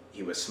him,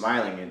 he was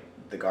smiling, and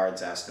the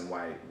guards asked him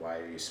why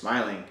are you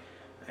smiling,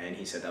 and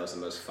he said that was the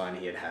most fun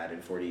he had had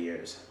in 40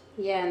 years.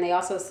 Yeah, and they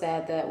also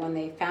said that when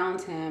they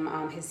found him,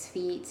 his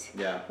feet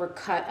Yeah. were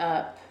cut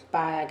up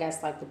by, I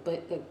guess, like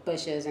the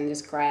bushes and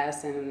just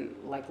grass and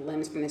like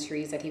limbs from the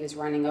trees that he was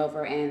running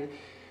over. And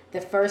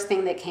the first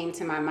thing that came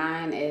to my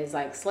mind is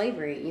like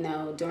slavery.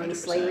 During 100%.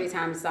 slavery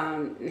times,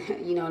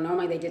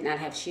 normally they did not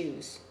have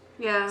shoes.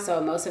 Yeah.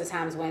 So most of the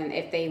times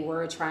if they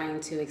were trying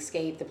to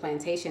escape the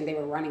plantation, they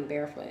were running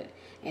barefoot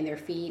and their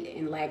feet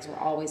and legs were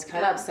always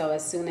cut up. So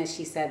as soon as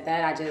she said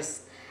that,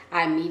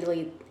 I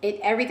immediately,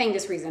 everything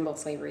just resembled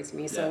slavery to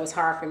me. So Yeah. it was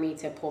hard for me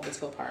to pull the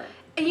two apart.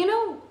 And you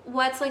know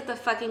what's like the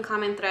fucking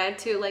common thread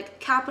too? Like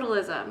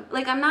capitalism.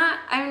 Like I'm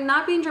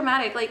not being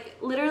dramatic. Like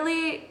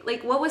literally,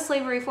 like what was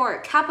slavery for?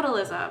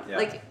 Capitalism. Yeah.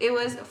 Like it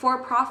was for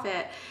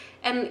profit.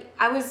 And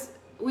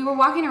we were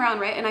walking around,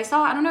 right? And I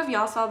don't know if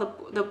y'all saw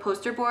the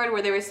poster board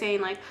where they were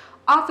saying like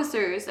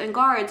officers and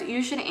guards,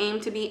 you should aim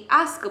to be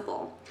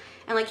askable.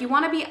 And like you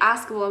want to be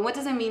askable. And what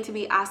does it mean to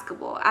be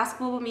askable?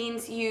 Askable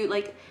means you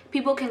like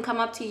people can come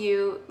up to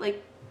you,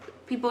 like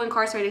people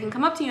incarcerated can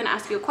come up to you and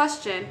ask you a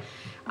question.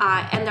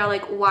 And they're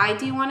like, why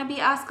do you want to be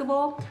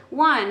askable?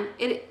 1,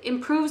 it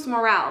improves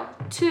morale.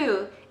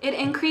 2, it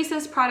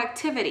increases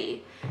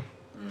productivity.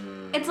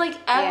 It's like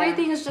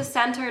everything is just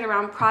centered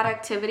around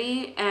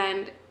productivity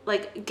and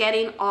like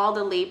getting all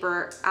the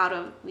labor out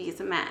of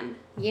these men.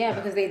 Yeah,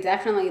 because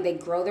they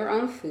grow their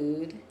own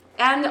food.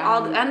 And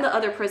and the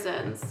other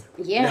prisons.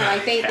 Yeah,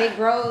 like they Yeah.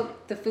 grow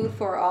the food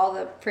for all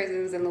the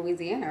prisons in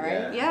Louisiana,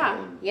 right?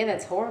 Yeah. Yeah,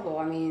 that's horrible.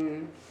 I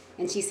mean,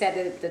 and she said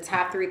that the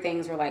top 3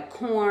 things were like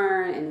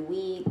corn and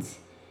wheat,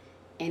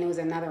 and it was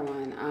another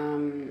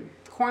one,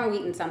 corn,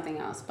 wheat, and something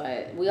else.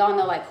 But we all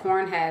know like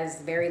corn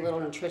has very little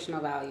nutritional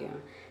value,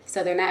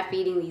 so they're not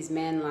feeding these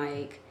men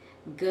like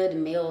good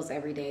meals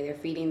every day. They're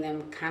feeding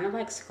them kind of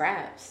like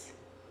scraps.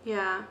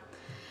 Yeah.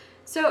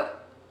 So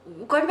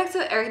going back to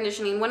the air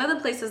conditioning, one of the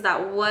places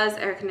that was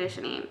air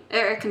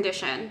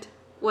conditioned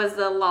was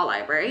the law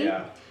library.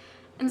 Yeah.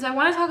 And so I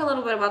want to talk a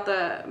little bit about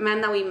the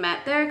men that we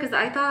met there because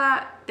I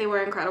thought they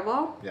were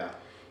incredible Yeah.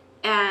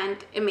 and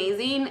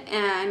amazing,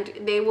 and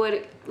they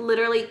would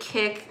literally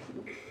kick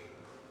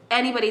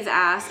anybody's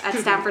ass at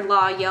Stanford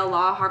Law, Yale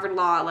Law, Harvard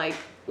Law, like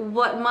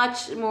what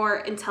much more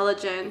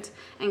intelligent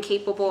and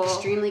capable.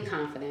 Extremely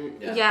confident.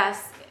 Yeah.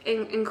 Yes,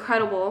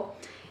 incredible.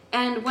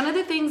 And one of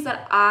the things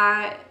that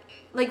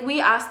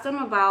we asked them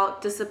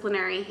about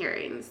disciplinary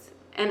hearings,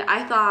 and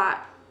I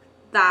thought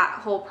that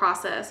whole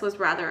process was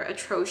rather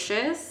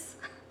atrocious.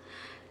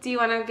 Do you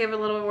want to give a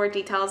little more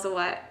details of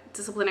what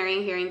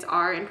disciplinary hearings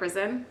are in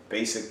prison?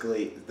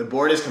 Basically, the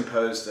board is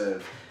composed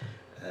of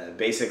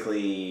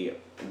basically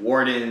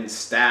wardens,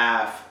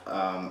 staff,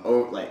 I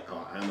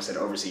almost said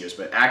overseers,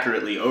 but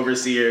accurately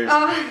overseers,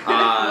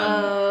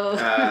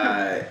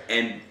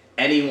 and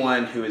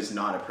anyone who is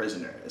not a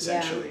prisoner,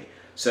 essentially. Yeah.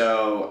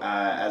 So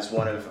as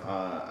one of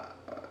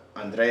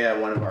Andrea,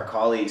 one of our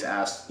colleagues,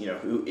 asked,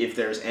 if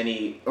there's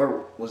any,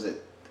 or was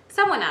it?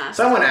 Someone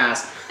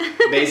asked.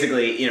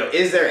 Basically, are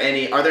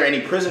there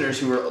any prisoners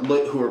who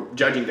are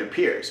judging their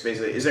peers?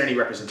 Basically, is there any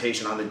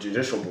representation on the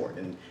judicial board?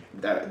 And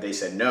that they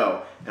said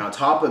no. And on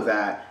top of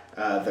that,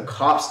 the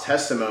cop's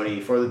testimony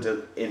in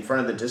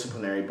front of the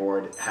disciplinary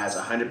board has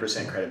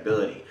 100%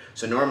 credibility.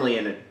 So normally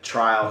in a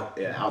trial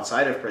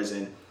outside of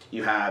prison,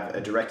 you have a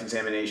direct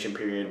examination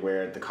period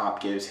where the cop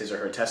gives his or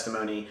her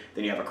testimony.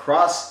 Then you have a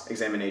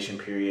cross-examination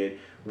period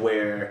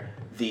where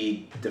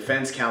the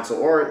defense counsel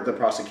or the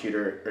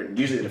prosecutor, or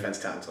usually the defense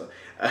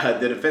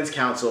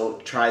counsel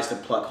tries to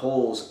pluck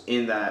holes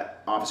in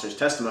that officer's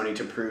testimony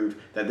to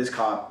prove that this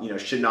cop,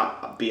 should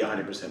not be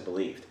 100%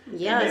 believed.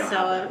 Yeah,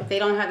 so if they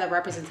don't have that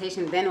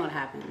representation, then what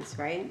happens,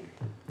 right?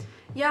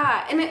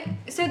 Yeah, and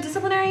so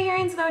disciplinary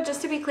hearings, though,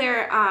 just to be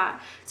clear,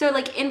 so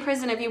like in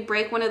prison, if you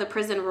break one of the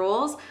prison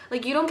rules,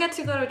 like you don't get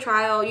to go to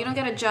trial, you don't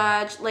get a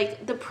judge.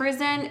 Like the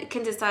prison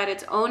can decide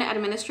its own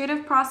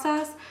administrative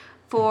process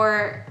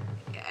for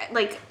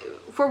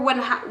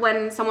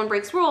when someone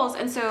breaks rules.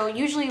 And so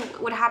usually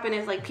what happens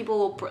is like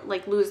people will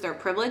lose their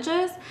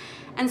privileges,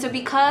 and so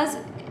because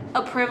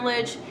a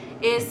privilege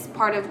is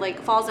part of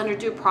falls under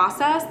due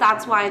process,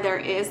 that's why there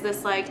is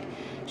this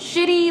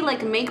shitty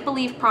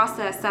make-believe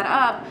process set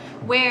up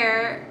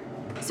where,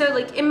 so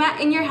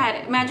in your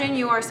head, imagine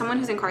you are someone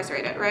who's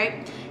incarcerated,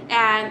 right?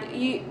 And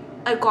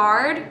a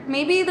guard,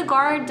 maybe the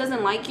guard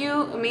doesn't like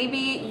you, maybe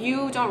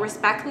you don't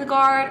respect the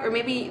guard, or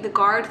maybe the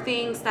guard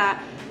thinks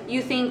that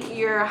you think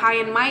you're high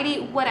and mighty,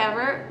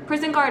 whatever.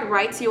 Prison guard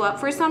writes you up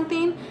for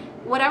something,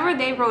 whatever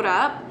they wrote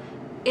up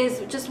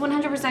is just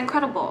 100%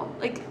 credible.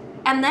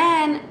 And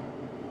then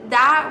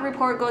that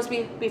report goes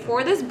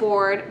before this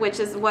board,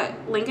 which is what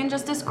Lincoln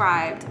just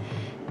described.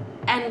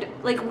 And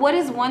what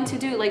is one to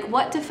do?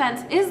 What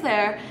defense is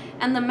there?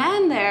 And the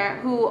men there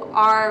who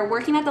are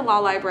working at the law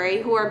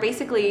library, who are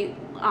basically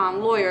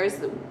lawyers,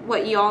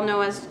 what you all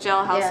know as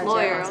jailhouse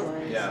lawyers.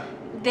 Yeah.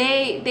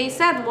 They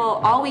said, well,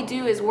 all we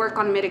do is work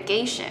on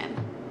mitigation.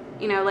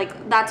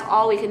 That's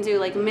all we can do,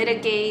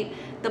 mitigate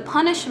the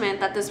punishment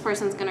that this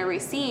person's going to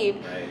receive.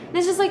 Right. And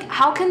it's just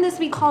how can this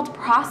be called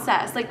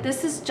process?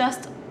 This is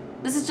just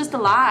a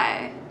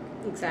lie.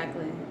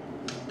 Exactly.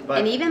 But,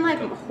 and even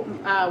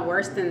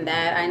worse than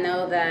that, I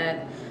know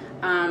that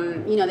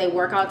they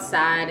work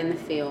outside in the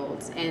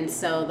fields, and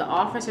so the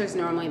officers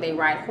normally they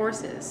ride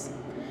horses,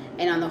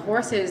 and on the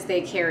horses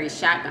they carry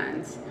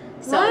shotguns.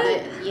 So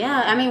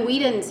we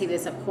didn't see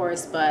this, of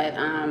course, but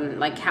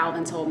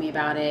Calvin told me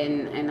about it,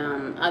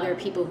 and other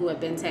people who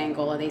have been to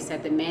Angola, they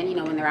said the men,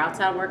 when they're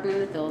outside working in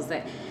the fields,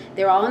 that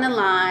they're all in a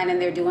line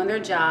and they're doing their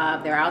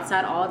job. They're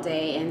outside all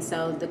day, and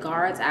so the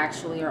guards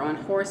actually are on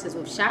horses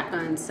with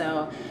shotguns.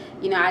 So,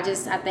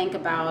 I think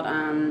about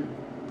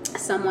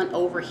someone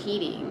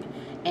overheating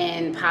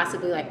and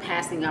possibly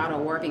passing out or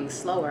working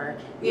slower.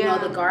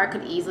 The guard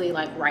could easily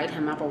write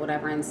him up or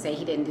whatever and say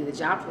he didn't do the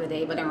job for the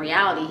day, but in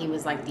reality he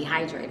was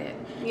dehydrated.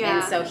 Yeah.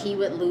 And so he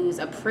would lose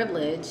a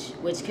privilege,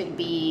 which could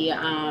be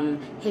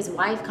his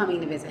wife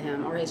coming to visit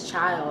him or his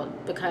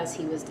child because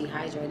he was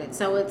dehydrated.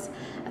 So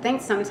I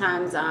think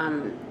sometimes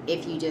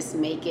if you just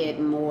make it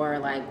more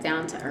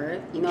down to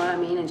earth, you know what I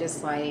mean, and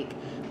just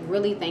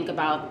really think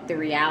about the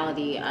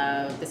reality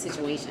of the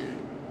situation.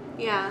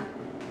 Yeah.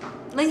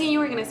 Lincoln, you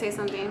were going to say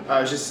something.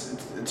 Just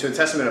to a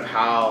testament of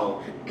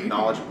how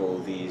knowledgeable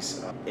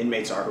these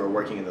inmates are who are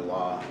working in the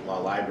law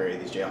library,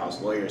 these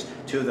jailhouse lawyers.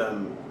 2 of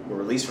them were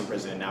released from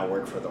prison and now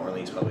work for the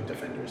Orleans Public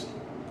Defenders.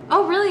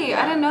 Oh, really?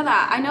 Yeah. I didn't know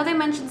that. I know they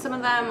mentioned some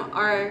of them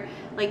are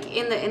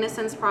in the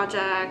Innocence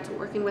Project,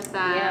 working with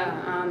them.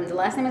 Yeah. The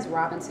last name is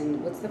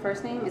Robinson. What's the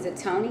first name? Is it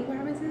Tony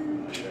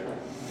Robinson? Sure.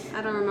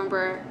 I don't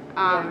remember.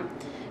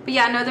 But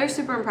yeah, no, they're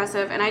super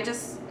impressive, and I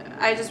just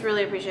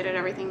really appreciated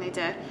everything they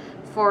did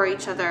for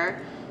each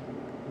other.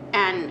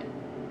 And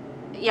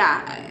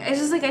yeah, it's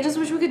just I just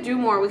wish we could do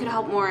more, we could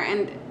help more.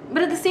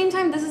 But at the same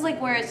time, this is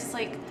where it's just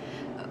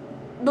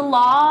the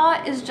law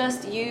is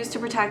just used to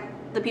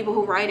protect the people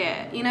who write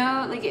it,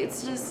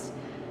 it's just,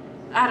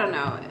 I don't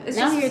know.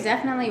 You're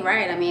definitely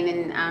right. I mean,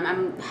 and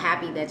I'm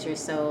happy that you're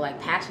so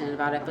passionate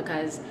about it,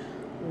 because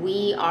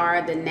we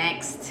are the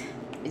next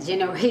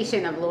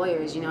generation of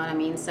lawyers, you know what I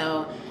mean?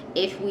 So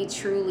if we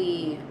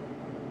truly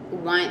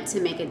want to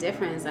make a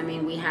difference, I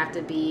mean, we have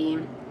to be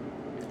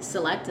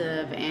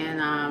selective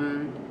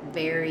and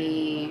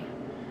very,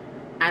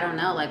 I don't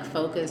know,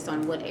 focused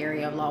on what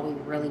area of law we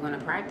really want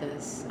to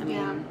practice. I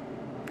mean,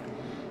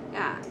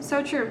 yeah,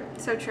 so true.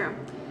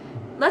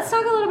 Let's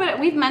talk a little bit.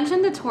 We've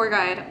mentioned the tour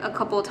guide a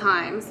couple of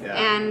times,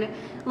 and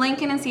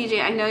Lincoln and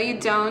CJ, I know you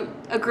don't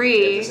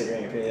agree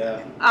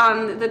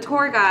on the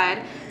tour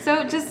guide.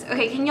 So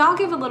can y'all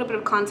give a little bit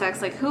of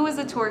context? Who is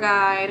the tour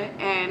guide,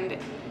 and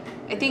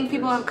I think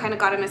people have kind of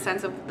gotten a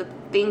sense of the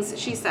things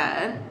she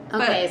said.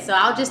 Okay, so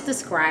I'll just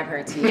describe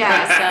her to you.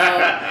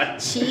 Yeah.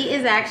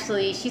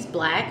 So she's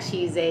black.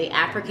 She's a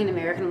African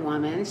American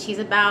woman. She's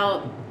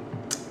about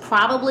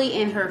probably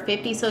in her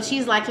 50s. So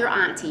she's like your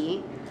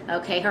auntie.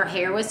 Okay, her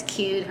hair was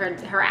cute.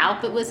 Her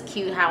outfit was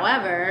cute.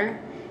 However,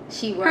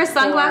 she worked her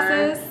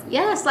sunglasses.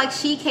 Yes, like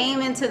she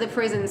came into the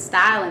prison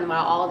styling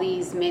while all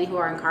these men who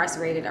are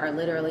incarcerated are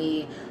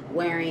literally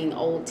wearing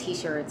old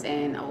T-shirts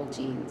and old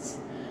jeans.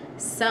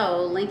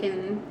 So,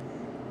 Lincoln,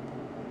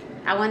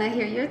 I want to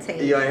hear your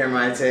take. You want to hear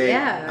my take?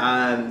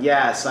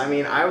 Yeah. So I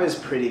mean, I was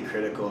pretty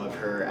critical of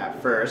her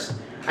at first.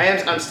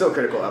 I'm still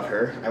critical of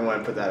her. I want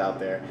to put that out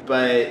there.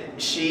 But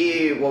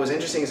what was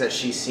interesting is that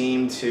she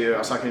seemed to, I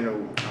was talking to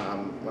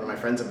one of my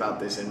friends about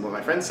this, and what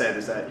my friend said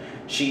is that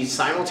she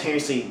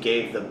simultaneously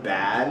gave the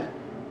bad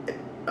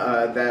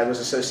that was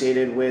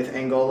associated with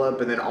Angola,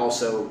 but then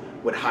also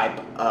would hype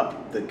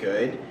up the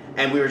good.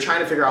 And we were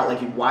trying to figure out,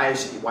 like, why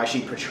is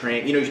she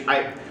portraying,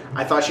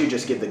 I thought she would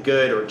just give the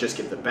good or just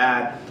give the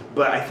bad,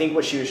 but I think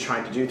what she was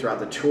trying to do throughout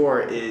the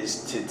tour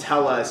is to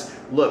tell us,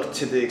 look,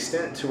 to the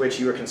extent to which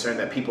you were concerned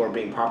that people are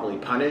being properly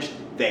punished,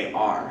 they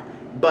are.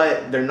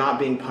 But they're not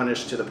being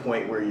punished to the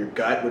point where your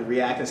gut would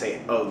react and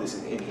say, oh, this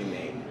is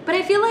inhumane. But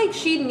I feel like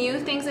she knew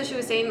things that she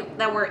was saying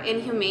that were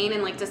inhumane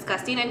and like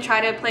disgusting and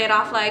tried to play it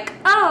off like,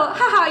 oh,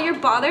 haha, you're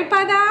bothered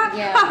by that?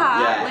 Yeah.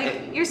 Haha, Yeah.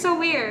 like, you're so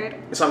weird.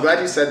 So I'm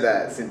glad you said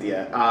that,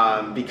 Cynthia,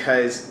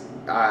 because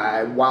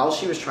while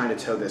she was trying to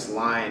toe this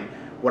line,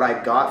 what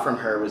I got from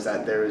her was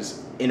that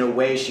in a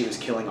way, she was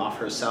killing off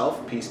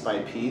herself piece by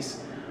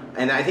piece.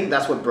 And I think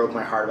that's what broke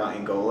my heart about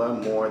Angola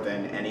more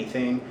than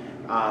anything.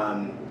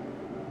 My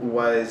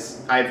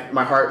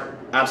heart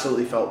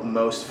absolutely felt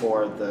most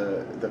for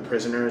the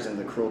prisoners and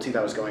the cruelty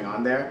that was going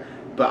on there,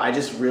 but I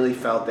just really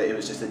felt that it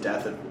was just a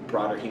death of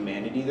broader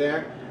humanity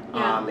there.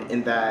 Yeah.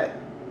 In that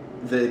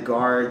the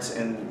guards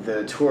and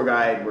the tour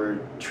guide were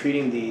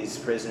treating these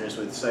prisoners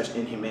with such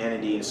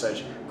inhumanity and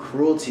such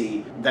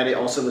cruelty that it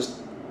also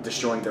was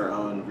destroying their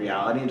own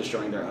reality and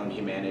destroying their own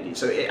humanity.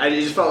 So it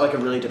just felt like a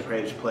really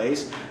depraved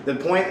place. The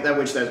point that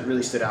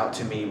really stood out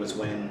to me was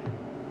when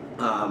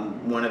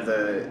one of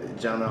the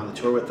gentlemen on the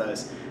tour with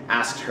us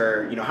asked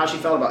her, how she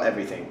felt about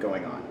everything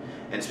going on.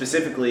 And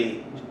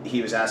specifically,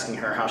 he was asking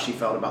her how she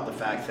felt about the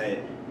fact that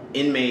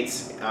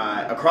inmates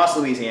across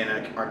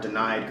Louisiana are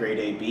denied grade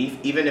A beef,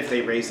 even if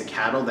they raise the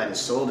cattle that is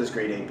sold as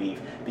grade A beef,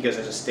 because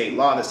there's a state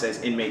law that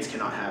says inmates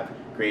cannot have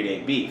grade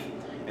A beef.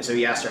 And so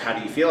he asked her, how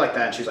do you feel like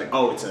that? And she was like,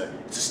 oh, it's a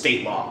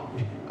state law.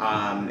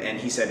 And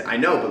he said, I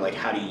know, but like,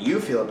 how do you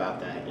feel about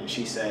that? And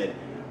she said,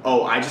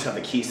 oh, I just have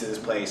the keys to this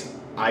place.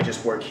 I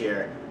just work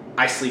here.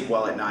 I sleep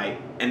well at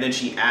night. And then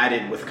she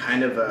added with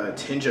kind of a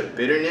tinge of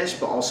bitterness,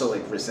 but also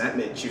like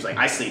resentment. She was like,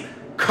 I sleep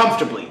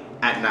comfortably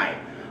at night.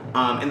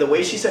 And the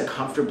way she said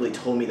comfortably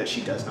told me that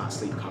she does not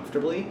sleep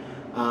comfortably.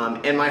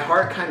 And my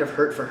heart kind of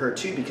hurt for her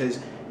too, because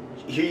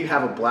here you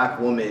have a black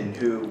woman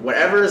who,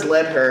 whatever has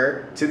led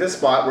her to this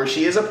spot where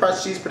she is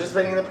oppressed, she's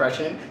participating in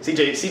oppression.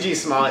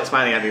 CG's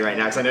smiling at me right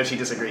now because I know she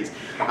disagrees.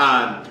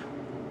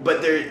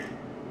 But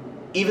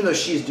even though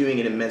she's doing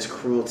an immense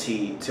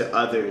cruelty to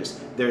others,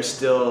 there's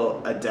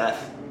still a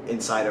death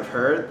inside of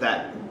her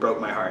that broke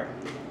my heart.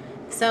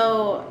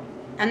 So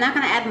I'm not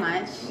going to add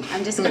much.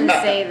 I'm just going to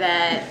say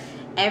that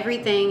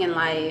everything in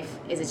life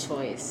is a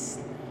choice.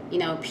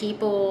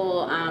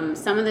 People,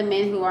 some of the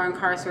men who are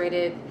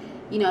incarcerated,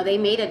 they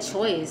made a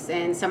choice,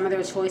 and some of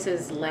their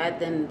choices led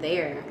them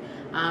there.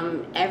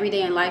 Every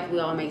day in life, we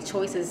all make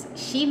choices.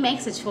 She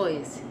makes a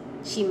choice.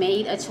 She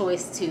made a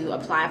choice to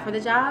apply for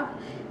the job.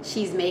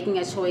 She's making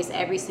a choice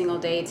every single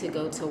day to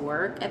go to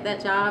work at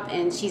that job,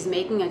 and she's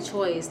making a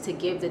choice to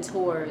give the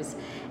tours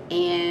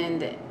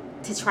and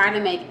to try to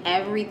make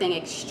everything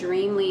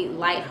extremely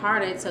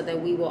lighthearted so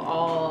that we will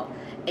all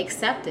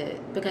accept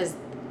it. Because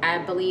I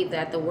believe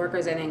that the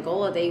workers in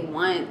Angola, they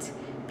want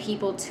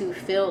people to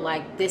feel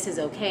like this is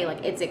okay,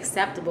 like it's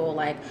acceptable,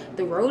 like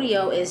the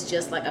rodeo is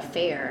just like a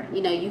fair.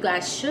 You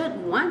guys should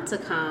want to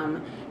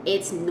come.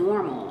 It's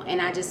normal. And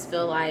I just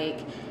feel like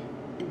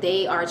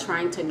they are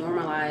trying to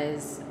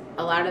normalize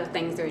a lot of the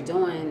things they're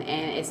doing,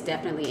 and it's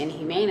definitely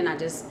inhumane. And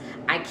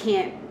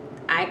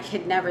I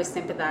could never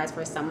sympathize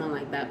for someone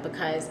like that,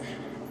 because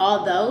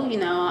although,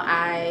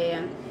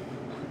 I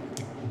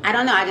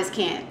don't know, I just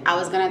can't. I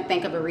was gonna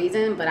think of a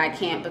reason, but I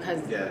can't,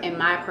 because in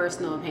my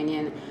personal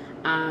opinion,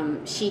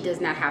 she does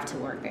not have to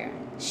work there.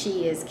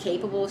 She is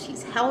capable,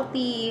 she's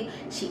healthy,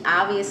 she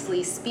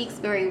obviously speaks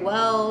very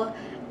well,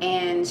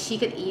 and she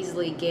could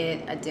easily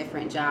get a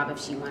different job if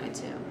she wanted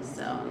to.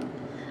 So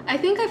I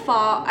think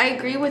I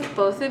agree with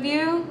both of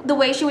you. The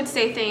way she would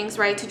say things,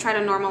 right, to try to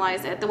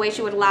normalize it, the way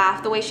she would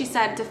laugh, the way she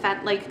said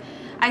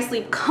I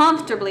sleep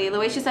comfortably, the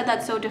way she said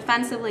that so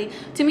defensively,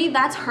 to me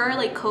that's her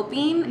like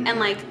coping and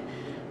like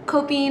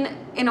coping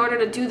in order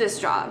to do this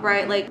job,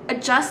 right? Like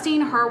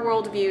adjusting her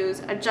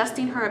worldviews,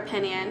 adjusting her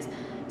opinions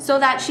so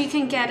that she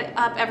can get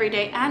up every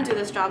day and do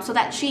this job, so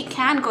that she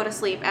can go to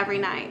sleep every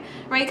night,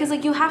 right? Because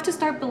like you have to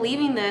start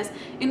believing this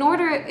in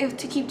order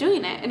to keep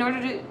doing it, in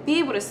order to be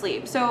able to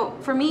sleep. So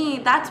for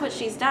me, that's what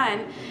she's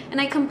done, and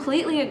I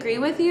completely agree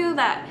with you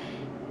that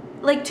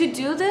like to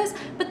do this,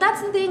 but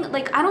that's the thing,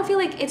 like I don't feel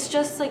like it's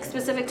just like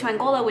specific to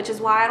Angola, which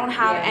is why I don't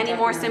have any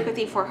more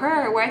sympathy for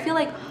her, where I feel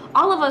like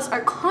all of us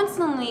are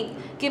constantly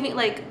giving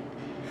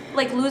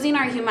like losing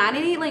our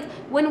humanity. Like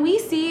when we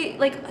see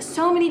like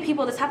so many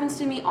people, this happens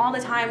to me all the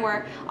time,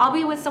 where I'll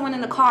be with someone in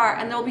the car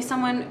and there'll be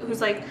someone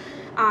who's like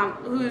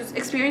who's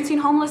experiencing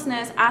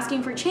homelessness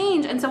asking for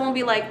change, and someone will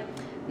be like,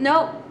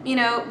 nope, you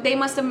know, they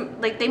must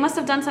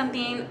have done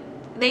something,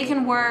 they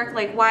can work,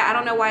 like why, I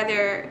don't know why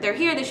they're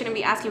here, they shouldn't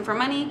be asking for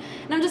money.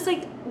 And I'm just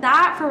like,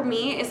 that for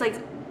me is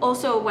like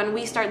also when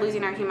we start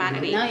losing our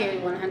humanity. No,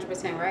 you're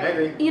 100% right. I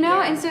agree. You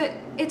know, and so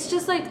it's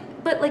just like,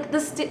 but like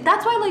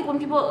that's why like when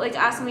people like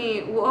ask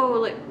me, whoa,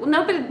 like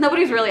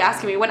nobody's really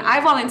asking me when I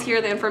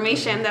volunteer the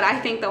information that I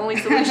think the only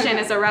solution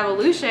is a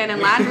revolution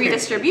and land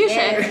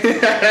redistribution.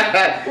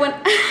 When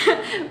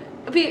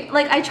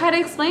like I try to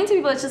explain to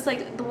people, it's just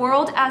like the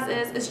world as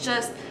is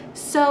just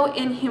so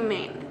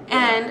inhumane,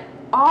 and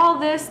all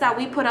this that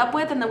we put up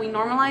with and that we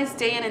normalize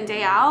day in and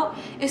day out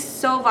is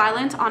so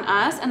violent on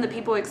us and the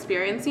people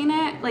experiencing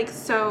it. Like,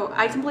 so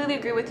I completely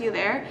agree with you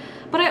there.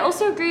 But I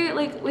also agree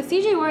like with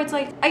CJ, where it's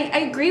like I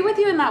agree with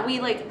you in that we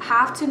like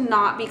have to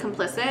not be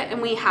complicit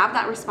and we have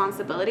that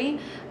responsibility.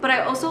 But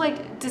I also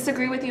like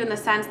disagree with you in the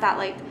sense that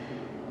like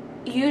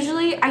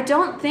usually I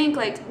don't think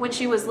like when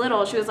she was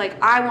little she was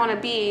like, I want to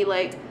be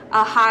like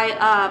a high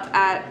up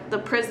at the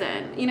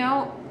prison, you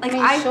know? Like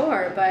I mean,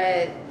 sure,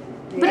 but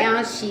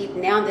now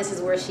this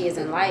is where she is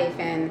in life,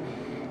 and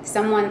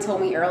someone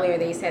told me earlier,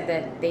 they said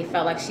that they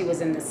felt like she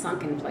was in the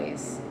sunken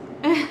place.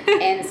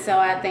 And so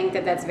I think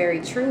that that's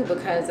very true,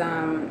 because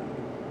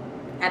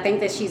I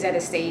think that she's at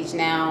a stage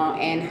now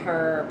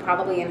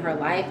probably in her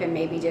life and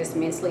maybe just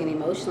mentally and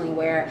emotionally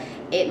where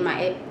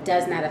it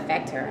does not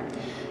affect her.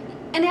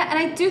 And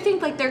I do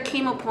think like there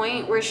came a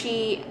point where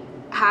she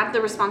had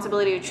the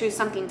responsibility to choose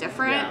something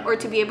different or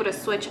to be able to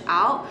switch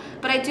out.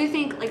 But I do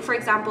think like, for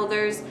example,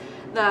 there's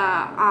the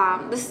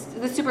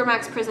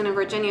Supermax prison in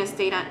Virginia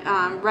State,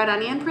 Red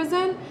Onion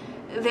prison.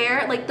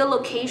 There, like the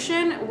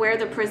location where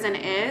the prison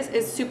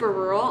is super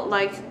rural,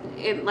 like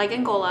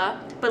Angola,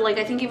 but like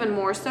I think even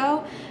more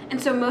so. And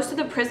so most of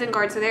the prison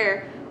guards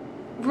there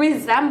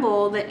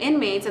resemble the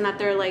inmates in that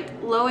they're like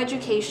low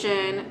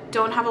education,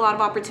 don't have a lot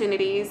of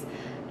opportunities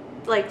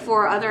like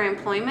for other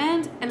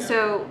employment. And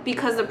so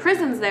because the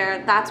prison's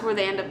there, that's where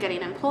they end up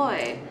getting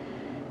employed.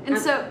 And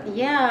so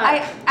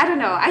I don't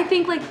know. I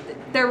think like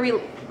they're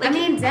I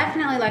mean,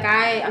 definitely, like,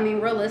 I mean,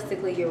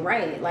 realistically, you're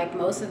right. Like,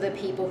 most of the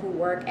people who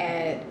work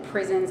at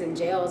prisons and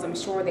jails, I'm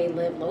sure they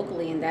live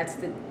locally, and that's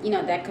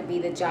that could be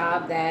the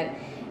job that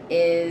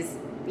is,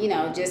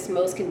 just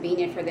most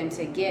convenient for them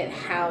to get.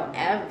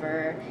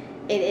 However,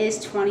 it is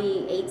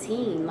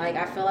 2018. Like,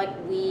 I feel like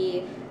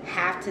we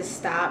have to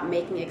stop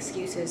making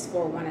excuses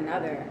for one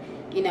another.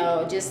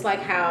 Just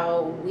like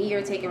how we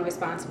are taking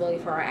responsibility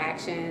for our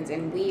actions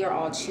and we are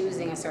all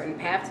choosing a certain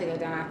path to go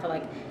down, I feel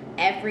like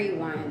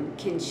everyone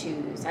can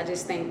choose. I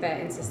just think that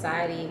in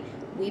society,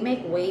 we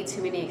make way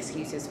too many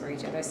excuses for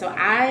each other. So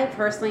I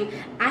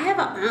have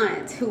an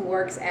aunt who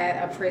works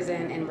at a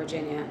prison in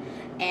Virginia,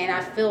 and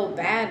I feel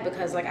bad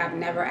because like I've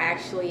never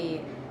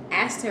actually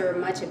asked her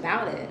much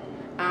about it.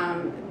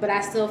 But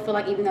I still feel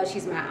like even though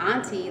she's my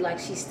auntie, like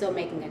she's still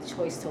making a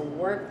choice to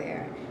work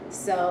there.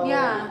 So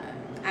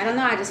I don't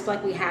know. I just feel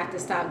like we have to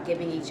stop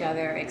giving each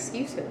other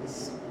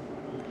excuses.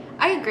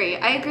 I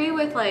agree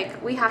with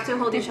like we have to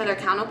hold each other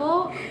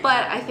accountable,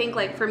 but I think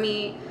like for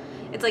me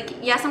it's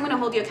like, yes, I'm going to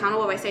hold you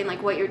accountable by saying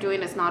like what you're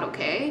doing is not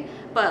okay,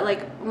 but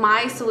like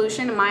my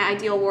solution in my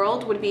ideal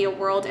world would be a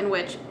world in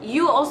which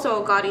you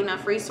also got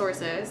enough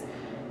resources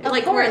where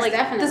like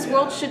definitely. This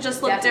world should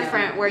just look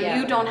different, where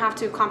you don't have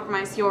to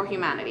compromise your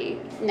humanity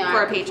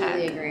for a paycheck. I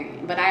completely agree,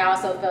 but I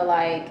also feel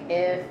like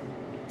if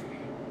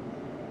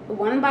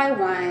one by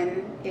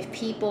one, if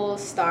people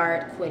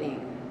start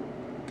quitting.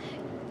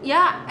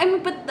 Yeah, I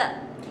mean, but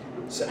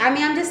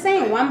I'm just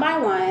saying, one by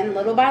one,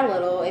 little by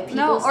little, if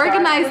people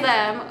organize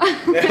them.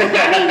 I mean,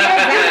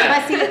 exactly.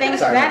 But see, the thing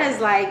for that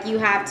is like you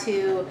have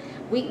to.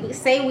 We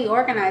say we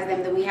organize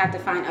them, then we have to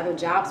find other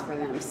jobs for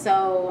them.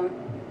 So,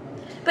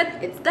 but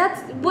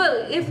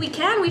if we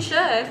can, we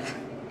should.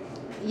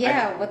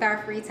 Yeah, with our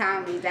free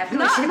time, we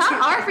definitely should. Not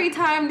our free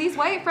time. These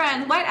white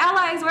friends, white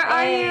allies, where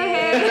are you?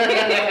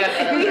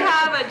 Hey, we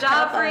have a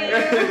job for you.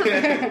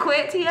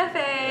 Quit TFA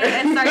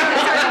and start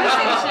this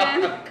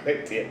organization.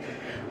 Quit TFA.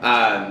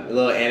 A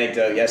little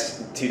anecdote.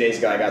 2 days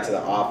ago, I got to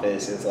the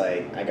office. It's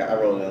like I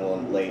rolled in a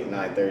little late,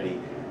 9:30.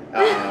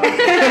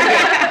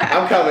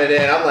 I'm coming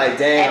in. I'm like,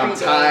 dang, I'm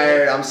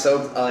tired. I'm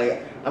so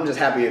like I'm just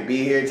happy to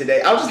be here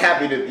today. I was just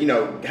happy to,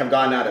 have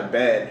gotten out of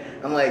bed.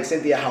 I'm like,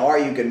 Cynthia, how are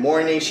you? Good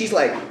morning. She's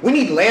like, we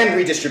need land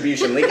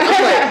redistribution, Lincoln.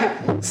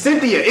 I'm like,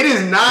 Cynthia, it is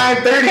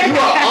 9:30. You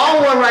are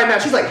on one right now.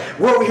 She's like,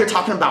 we're over here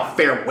talking about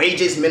fair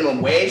wages,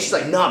 minimum wage. She's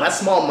like, no, that's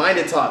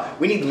small-minded talk.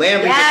 We need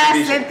land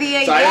redistribution.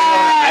 Cynthia, so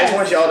I just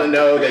want y'all to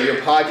know that your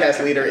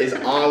podcast leader is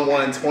on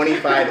one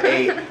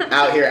 25/8,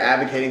 out here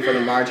advocating for the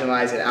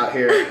marginalized and out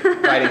here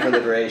fighting for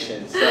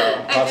liberation.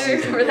 So I do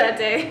remember that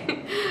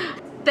day.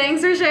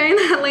 Thanks for sharing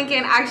that,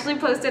 Lincoln. I actually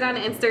posted on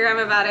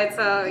Instagram about it.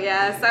 So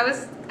yes,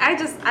 I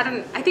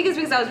think it's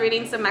because I was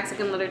reading some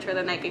Mexican literature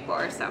the night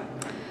before. So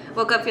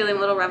woke up feeling a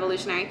little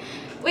revolutionary.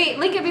 Wait,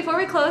 Lincoln, before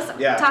we close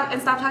talk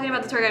and stop talking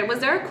about the tour guide, was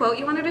there a quote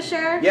you wanted to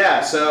share?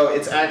 Yeah, so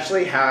it's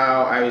actually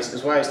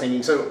it's what I was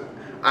thinking. So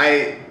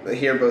I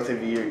hear both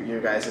of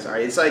your guys'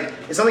 art. It's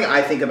something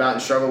I think about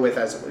and struggle with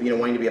as,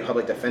 wanting to be a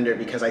public defender,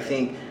 because I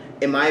think,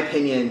 in my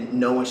opinion,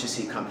 no one should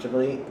see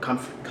comfortably in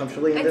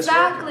this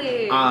work.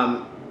 Exactly.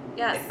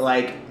 Yes.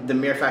 Like, the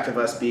mere fact of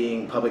us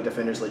being public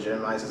defenders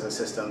legitimizes a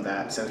system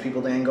that sends people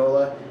to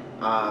Angola.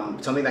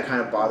 Something that kind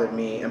of bothers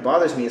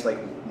me is like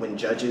when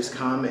judges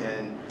come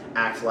and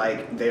act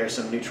like they're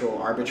some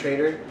neutral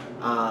arbitrator,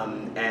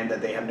 and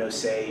that they have no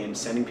say in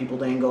sending people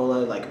to Angola,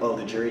 like, oh,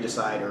 the jury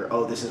decide, or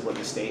oh, this is what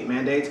the state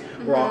mandates.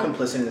 Mm-hmm. We're all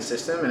complicit in the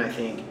system, and I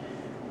think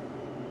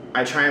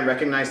I try and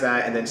recognize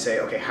that and then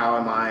say, okay,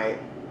 how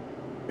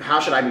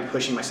should I be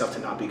pushing myself to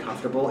not be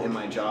comfortable in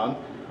my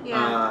job?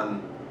 Yeah.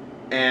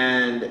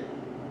 And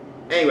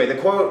anyway, the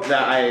quote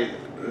that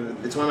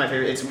it's one of my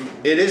favorite,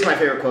 it is my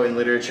favorite quote in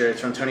literature.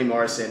 It's from Toni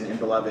Morrison in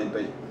Beloved,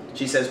 but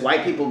she says,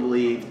 white people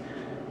believed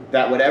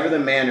that whatever the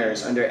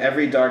manners, under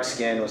every dark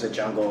skin was a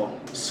jungle,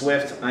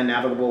 swift,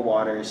 unnavigable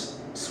waters,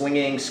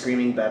 swinging,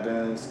 screaming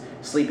baboons,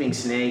 sleeping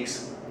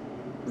snakes,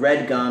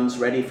 red gums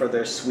ready for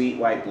their sweet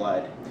white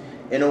blood.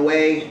 In a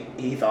way,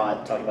 he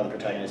thought, talking about the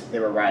protagonist, they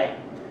were right.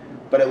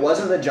 But it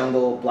wasn't the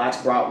jungle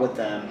blacks brought with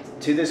them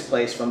to this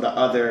place from the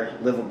other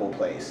livable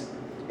place.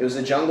 It was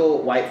the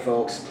jungle white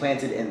folks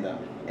planted in them,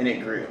 and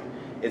it grew.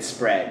 It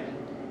spread.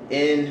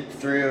 In,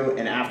 through,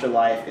 and after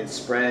life, it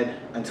spread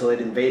until it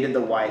invaded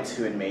the whites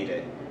who had made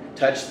it,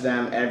 touched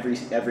them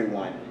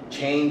everyone,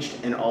 changed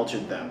and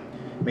altered them,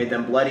 made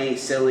them bloody,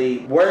 silly,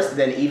 worse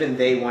than even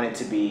they wanted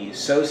to be,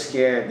 so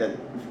scared that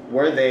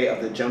were they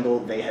of the jungle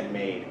they had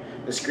made.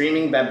 The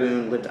screaming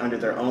baboon lived under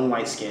their own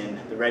white skin.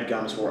 The red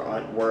gums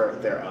were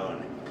their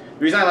own.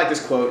 The reason I like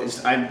this quote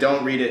is I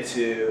don't read it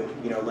to,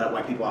 let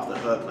white people off the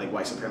hook, like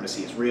white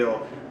supremacy is real.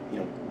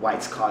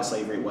 Whites caused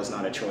slavery, it was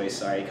not a choice.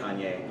 Sorry,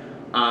 Kanye.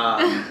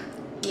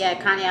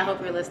 Yeah, Kanye, I hope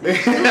you're listening.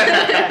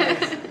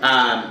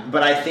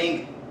 But I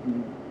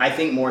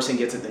think Morrison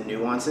gets at the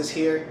nuances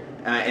here.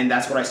 And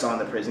that's what I saw in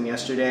the prison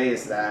yesterday,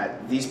 is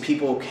that these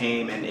people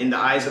came, and in the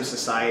eyes of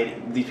society,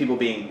 these people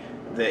being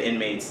the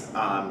inmates,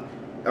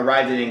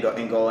 arrived in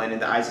Angola, and in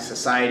the eyes of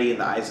society, in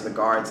the eyes of the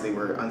guards, they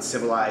were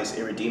uncivilized,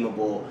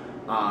 irredeemable,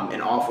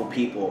 and awful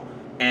people.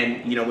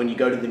 And when you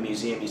go to the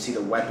museum, you see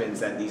the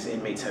weapons that these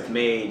inmates have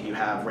made. You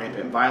have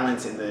rampant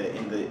violence in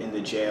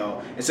the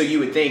jail, and so you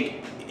would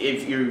think,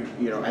 if you're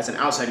as an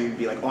outsider, you'd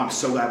be like, oh, I'm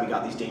so glad we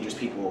got these dangerous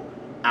people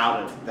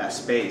out of that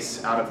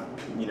space, out of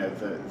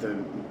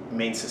the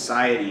main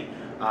society.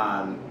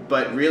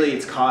 But really,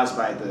 it's caused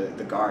by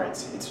the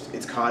guards.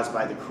 It's caused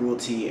by the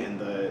cruelty and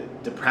the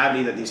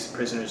depravity that these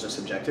prisoners are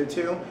subjected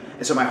to.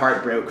 And so my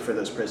heart broke for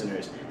those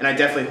prisoners. And I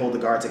definitely hold the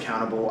guards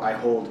accountable. I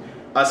hold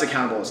us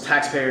accountable as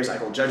taxpayers. I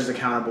hold judges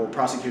accountable,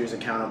 prosecutors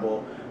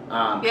accountable.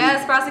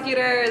 Yes,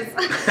 prosecutors.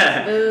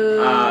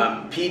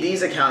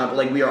 PD's accountable.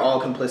 Like, we are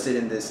all complicit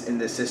in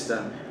this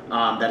system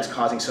that is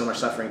causing so much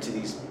suffering to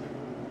these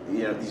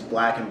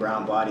black and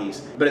brown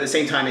bodies. But at the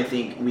same time, I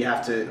think we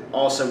have to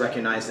also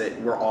recognize that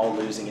we're all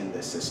losing in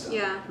this system.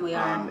 Yeah, we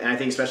are. And I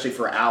think especially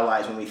for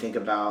allies, when we think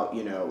about,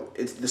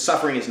 the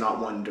suffering is not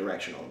one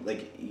directional.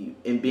 Like,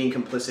 in being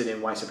complicit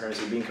in white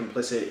supremacy, being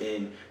complicit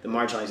in the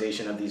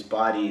marginalization of these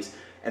bodies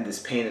and this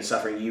pain and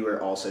suffering, you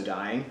are also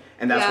dying.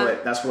 And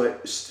that's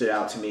what stood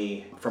out to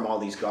me from all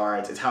these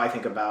guards. It's how I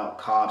think about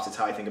cops. It's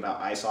how I think about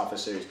ICE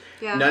officers.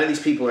 Yeah. None of these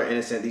people are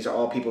innocent. These are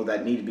all people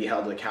that need to be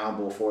held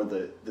accountable for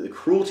the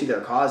cruelty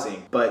they're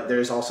causing. But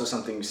there's also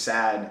something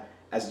sad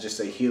as just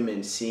a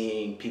human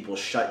seeing people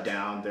shut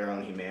down their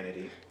own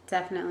humanity.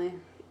 Definitely.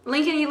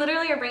 Lincoln, you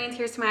literally are bringing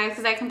tears to my eyes,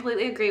 because I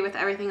completely agree with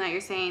everything that you're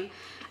saying.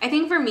 I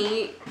think for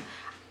me,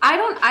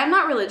 I'm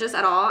not religious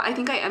at all. I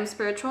think I am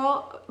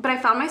spiritual, but I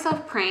found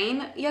myself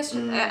praying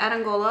yesterday at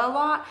Angola a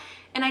lot.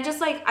 And I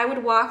just, I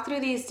would walk through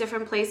these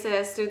different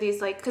places, through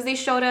these, because they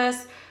showed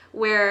us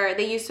where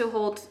they used to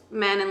hold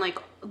men and,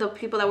 the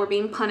people that were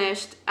being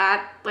punished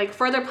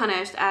further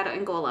punished at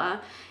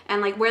Angola,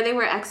 and, where they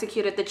were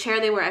executed, the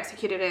chair they were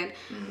executed in,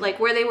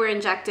 where they were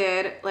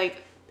injected,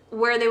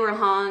 where they were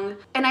hung.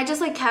 And I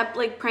just, kept,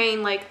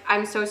 praying,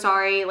 I'm so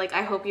sorry,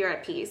 I hope you're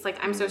at peace.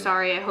 I'm so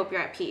sorry, I hope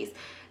you're at peace.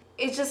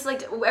 It's just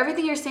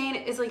everything you're saying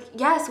is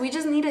yes, we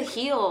just need to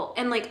heal.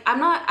 And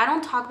I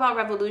don't talk about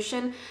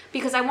revolution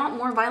because I want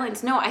more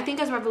violence. No, I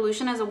think as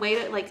revolution as a way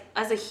to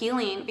as a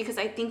healing, because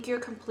I think you're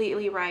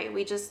completely right.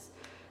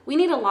 we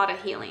need a lot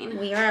of healing.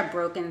 We are a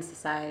broken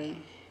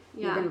society.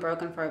 Yeah. We've been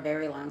broken for a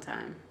very long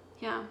time.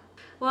 Yeah.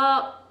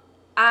 Well,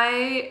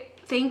 I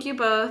thank you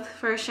both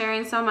for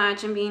sharing so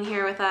much and being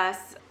here with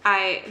us.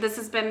 This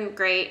has been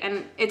great,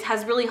 and it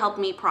has really helped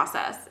me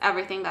process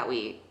everything that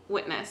we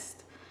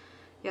witnessed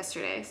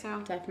yesterday.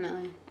 So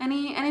Definitely.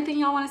 anything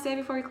y'all want to say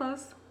before we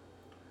close?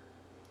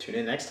 Tune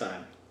in next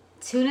time.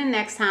 Tune in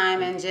next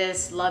time and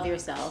just love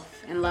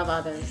yourself and love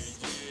others.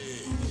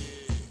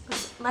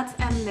 Let's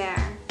end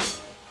there.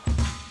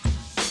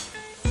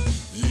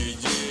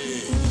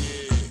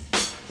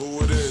 Who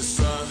it is,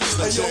 son?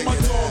 Hey, yo, my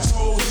dogs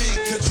hold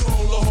heat,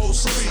 control the whole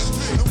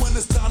street. And when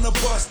it's time to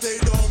bust, they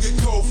don't get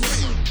cold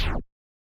feet.